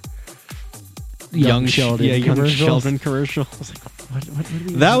see your young Sheldon yeah, young commercials. Sheldon commercial. What do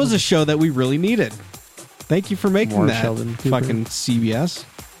we That have? was a show that we really needed. Thank you for making More that, Sheldon Cooper. fucking CBS.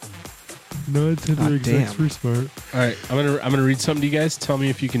 No, it's God damn. smart. All right, I'm gonna read something to you guys. Tell me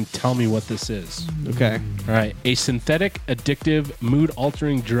if you can tell me what this is. Okay. All right, a synthetic, addictive,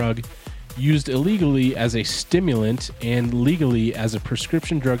 mood-altering drug used illegally as a stimulant and legally as a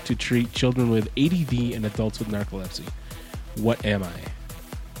prescription drug to treat children with ADD and adults with narcolepsy. What am I?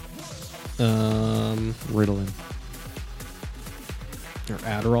 Ritalin. Or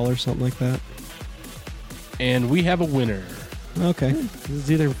Adderall or something like that. And we have a winner. Okay. It's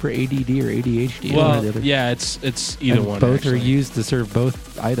either for ADD or ADHD. one or Well, the other. yeah, it's either And one. both actually. are used to serve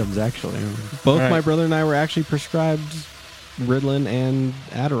both items. Actually, Both All right. my brother and I were actually prescribed Ritalin and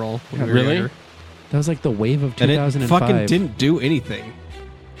Adderall. when we were Really? younger. that was like the wave of And it 2005. fucking didn't do anything.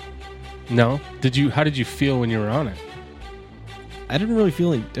 No. Did you? How did you feel when you were on it? I didn't really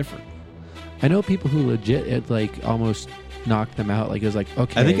feel any different. I know people who legit it like almost knocked them out. Like it was like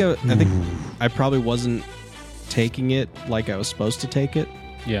okay. I think I probably wasn't taking it like I was supposed to take it.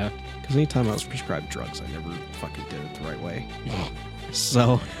 Yeah. Because anytime I was prescribed drugs, I never fucking did it the right way.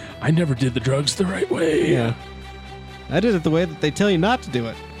 So I never did the drugs the right way. yeah, I did it the way that they tell you not to do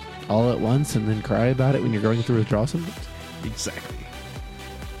it. all at once and then cry about it when you're going through withdrawal symptoms. Exactly.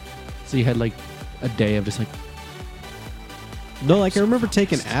 So you had like a day of just like No, like I remember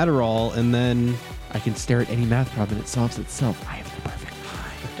taking Adderall and then I can stare at any math problem and it solves itself. I have the perfect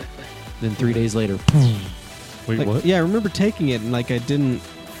mind. Then 3 days later, Wait, like, what? yeah, I remember taking it and like I didn't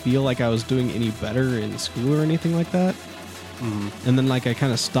feel like I was doing any better in school or anything like that. Mhm. And then like I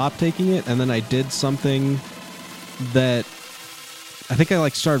kind of stopped taking it and then I did something that I think I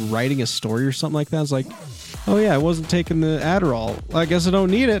like started writing a story or something like that. I was like, oh yeah, I wasn't taking the Adderall. I guess I don't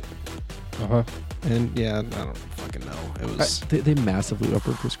need it. Uh-huh. And yeah, I don't fucking know. It was they massively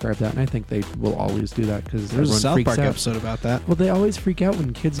overprescribe that, and I think they will always do that because there was a everyone South freaks Park out. episode about that. Well, they always freak out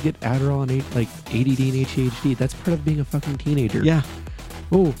when kids get Adderall and like ADD and ADHD. That's part of being a fucking teenager. Yeah.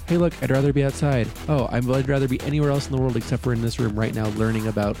 Oh, hey, look, I'd rather be outside. Oh, I'd rather be anywhere else in the world except for in this room right now, learning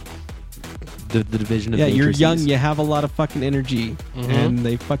about the division of Yeah, you're matrices. young, you have a lot of fucking energy, Mhm. and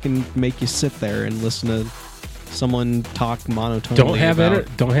they fucking make you sit there and listen to someone talk monotonely Don't have about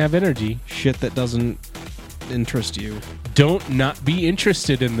don't have energy. shit that doesn't interest you. Don't not be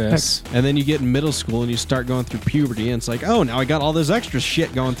interested in this. And then you get in middle school and you start going through puberty, and it's like, oh, now I got all this extra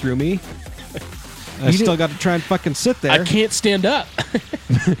shit going through me. I You still did- got to try and fucking sit there. I can't stand up.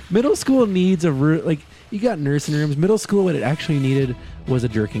 Middle school needs a like you got nursing rooms. Middle school, what it actually needed was a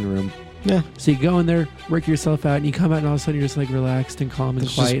jerking room. Yeah. So you go in there, work yourself out, and you come out, and all of a sudden you're just like relaxed and calm and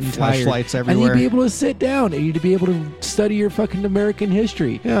There's quiet just and tired. flashlights And everywhere. you'd be able to sit down, and you'd be able to study your fucking American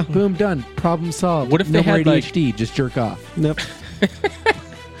history. Yeah. Boom, done. Problem solved. What if no they more had, like- ADHD? Just jerk off. Nope.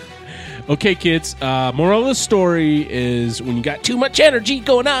 Okay, kids. Moral of the story is when you got too much energy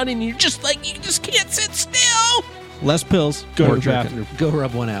going on and you're just like you just can't sit still. Less pills. Go more to the jerking. bathroom. Go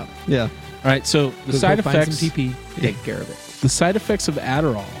rub one out. Yeah. All right. So the Go side find effects. some TP. Take care of it. The side effects of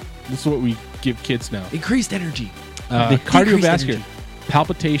Adderall. This is what we give kids now. Increased energy. Cardiovascular, energy.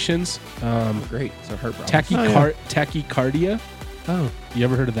 palpitations, Great. So heart problems. tachycardia. Oh, You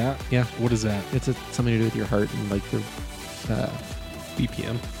ever heard of that? yeah. What is that? It's something to do with your heart and like the.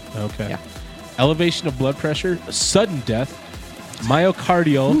 BPM. Okay. Yeah. Elevation of blood pressure, sudden death,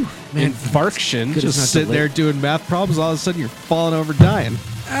 myocardial man. infarction. Good. Just not sitting delayed. there doing math problems, all of a sudden you're falling over dying.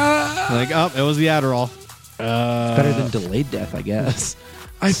 Like, oh, it was the Adderall. Better than delayed death, I guess.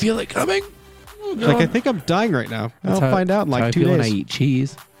 I feel it coming. Like, I think I'm dying right now. I'll find out in that's how like I 2 feel when I days. eat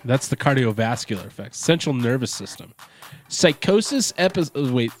cheese. That's the cardiovascular effects. Central nervous system. Psychosis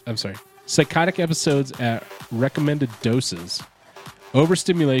psychotic episodes at recommended doses.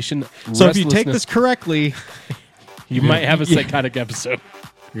 Overstimulation. So if you take restlessness- this correctly, you might have a psychotic episode.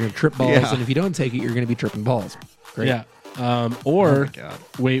 You're gonna trip balls, Yeah. and if you don't take it, you're gonna be tripping balls. Great. Yeah. Or, my God.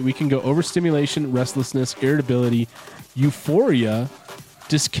 wait, we can go overstimulation, restlessness, irritability, euphoria,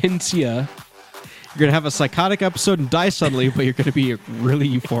 dyskinesia, You're going to have a psychotic episode and die suddenly, but you're going to be really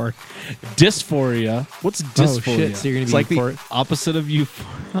euphoric. dysphoria. What's dysphoria? Oh shit! So you're gonna It's be like the euphoric. opposite of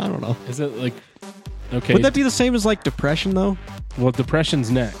euphoric. I don't know. Is it like, okay. Would that be the same as like depression, though? Well,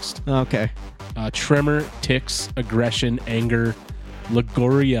 depression's next. Okay. Tremor, tics, aggression, anger,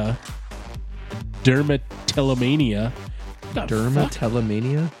 liguria, dermatillomania.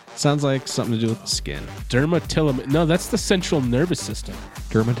 Dermatillomania. Sounds like something to do with the skin. No, that's the central nervous system.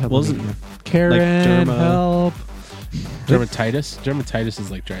 Dermatillomania. Karen, derma- help. Dermatitis. Dermatitis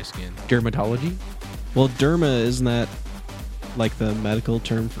is like dry skin. Dermatology. Well, derma, isn't that like the medical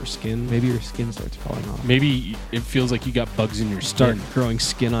term for skin? Maybe your skin starts falling off. Maybe it feels like you got bugs in your Start skin. growing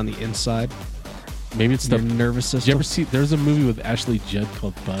skin on the inside. Maybe it's Your the. nervous Did you system. ever see? There's a movie with Ashley Judd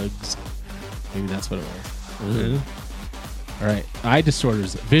called Bugs. Maybe that's what it was. Yeah. All right. Eye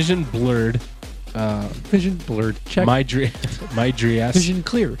disorders. Vision blurred. Vision blurred. Check. Mydriasis. Vision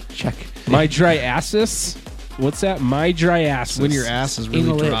clear. Check. Mydriasis. What's that? Mydriasis. When your ass is really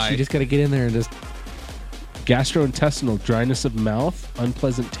Anal dry. itch. You just gotta get in there and just. Gastrointestinal, dryness of mouth,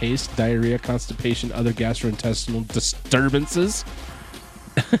 unpleasant taste, diarrhea, constipation, other gastrointestinal disturbances.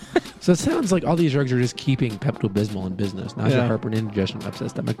 So it sounds like all these drugs are just keeping Pepto-Bismol in business. Nausea, Yeah. heartburn, indigestion, upset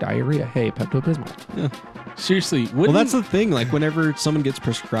stomach, diarrhea. Hey, Pepto-Bismol. Seriously, Well, that's the thing. Like, whenever someone gets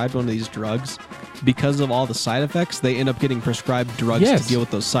prescribed one of these drugs, because of all the side effects, they end up getting prescribed drugs Yes. to deal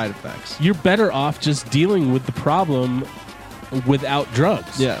with those side effects. you're better off just dealing with the problem without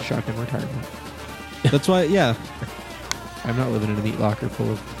drugs. Yeah. Shotgun retirement. That's why, yeah. I'm not living in a meat locker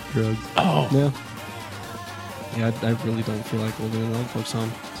full of drugs. Oh, Yeah. Yeah, I really don't feel like living in that folks' home.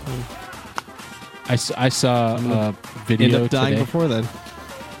 So. I saw a End video up dying today before then.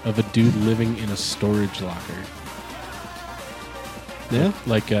 of a dude living in a storage locker, Yeah.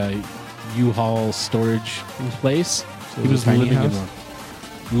 like a U-Haul storage place. So He it was a tiny living house?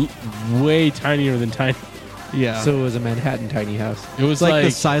 in one, way tinier than tiny. Yeah. So it was a Manhattan tiny house. It was it's like, like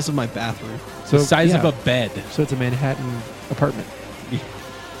the size of my bathroom. the So size of yeah. a bed. So it's a Manhattan apartment.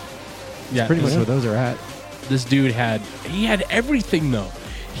 Yeah, Pretty much yeah. where those are at. This dude had everything though.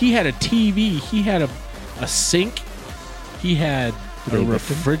 He had a TV, he had a sink, he had Did a they evict him?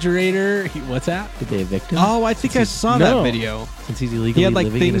 refrigerator. What's that? Did they evict him? Oh, I think I saw No. that video. Since he's illegally He had like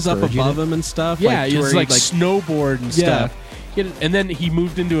living in a things up storage above unit? him and stuff. Yeah, to it was where like snowboard and Yeah. stuff. And then he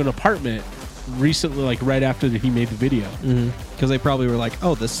moved into an apartment recently, like right after he made the video. because they probably were like,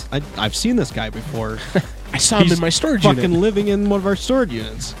 "Oh, this I've seen this guy before. I saw him He's in my storage fucking unit. living in one of our storage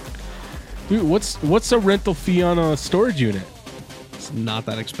units. Dude, what's a rental fee on a storage unit? It's not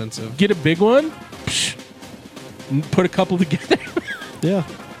that expensive. Get a big one, psh, put a couple together, Yeah,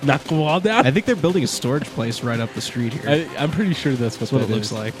 knock the wall down. I think they're building a storage place right up the street here. I'm pretty sure that's That's what that it looks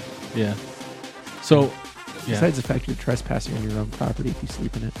is. like. Yeah. So, yeah. Besides the fact you're trespassing on your own property if you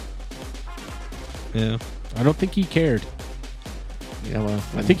sleep in it. Yeah, I don't think he cared. Yeah, well,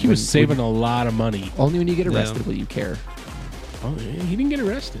 I think he was saving a lot of money. Only when you get Yeah. arrested will you care. Oh, yeah, he didn't get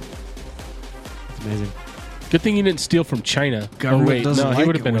arrested. It's amazing. Good thing he didn't steal from China. government wait, doesn't no, like he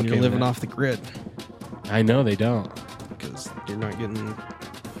would it have been when okay you're with living that. off the grid I know they don't. because you're not getting.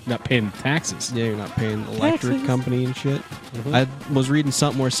 Not paying taxes. Yeah, you're not paying the electric Taxes. company and shit. Mhm. I was reading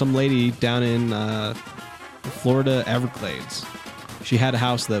something where some lady down in Florida Everglades, she had a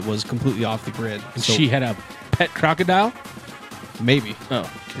house that was completely off the grid. And So she had a pet crocodile. maybe, Oh,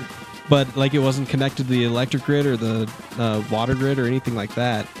 but like it wasn't connected to the electric grid or the water grid or anything like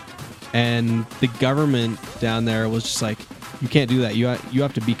that. And the government down there was just like, you can't do that. You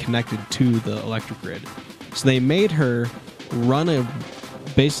have to be connected to the electric grid. So they made her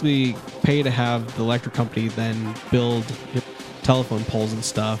basically pay to have the electric company then build telephone poles and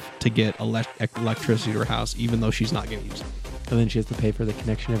stuff to get electricity to her house, even though she's not going to use it. And then she has to pay for the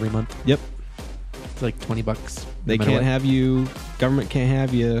connection every month. Yep. It's like $20. They can't have you. Government can't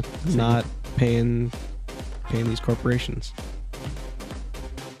have you not paying these corporations.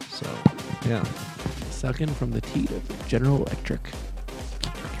 So, yeah. Sucking from the teat of General Electric.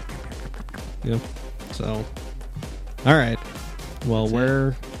 Yep. So, all right. Well,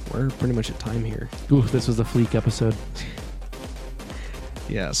 we're pretty much at time here. Ooh, this was a Fleek episode.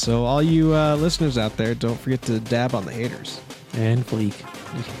 Yeah. So, all you listeners out there, don't forget to dab on the haters. And Fleek.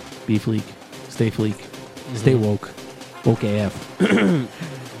 Be Fleek. Stay Fleek. Stay woke. Woke AF.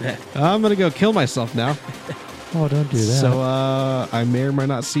 I'm gonna go kill myself now. Oh, don't do that. So, I may or may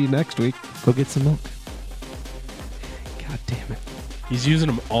not see you next week. go get some milk. God damn it. he's using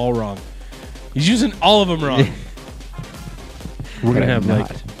them all wrong. He's using all of them wrong. We're But gonna I'm have not.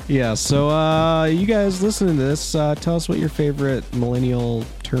 like Yeah, so you guys listening to this, tell us what your favorite millennial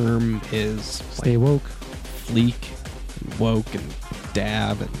term is. Stay woke. Fleek, and woke, and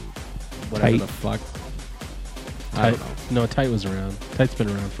dab, and whatever Tight. the fuck. I Tight. don't know. No, tight was around. Tight's been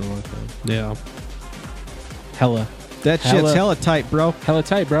around for a long time. Yeah. Hella That shit's Hella- hella tight, bro. Hella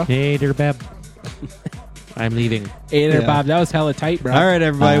tight, bro. Hey there, Bab. I'm leaving. Hey there, Yeah. Bob. That was hella tight, bro. All right,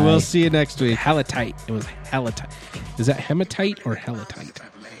 everybody. Bye. We'll see you next week. Hella tight. It was hella tight. Is that hematite or hella tight?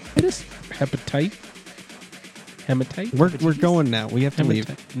 It is hepatite. Hematite? We're going now. We have to leave.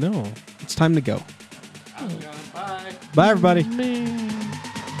 Hematite. No. It's time to go. Bye, everybody.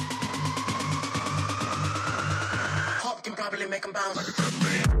 Hope can probably make 'em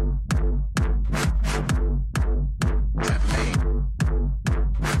bounce.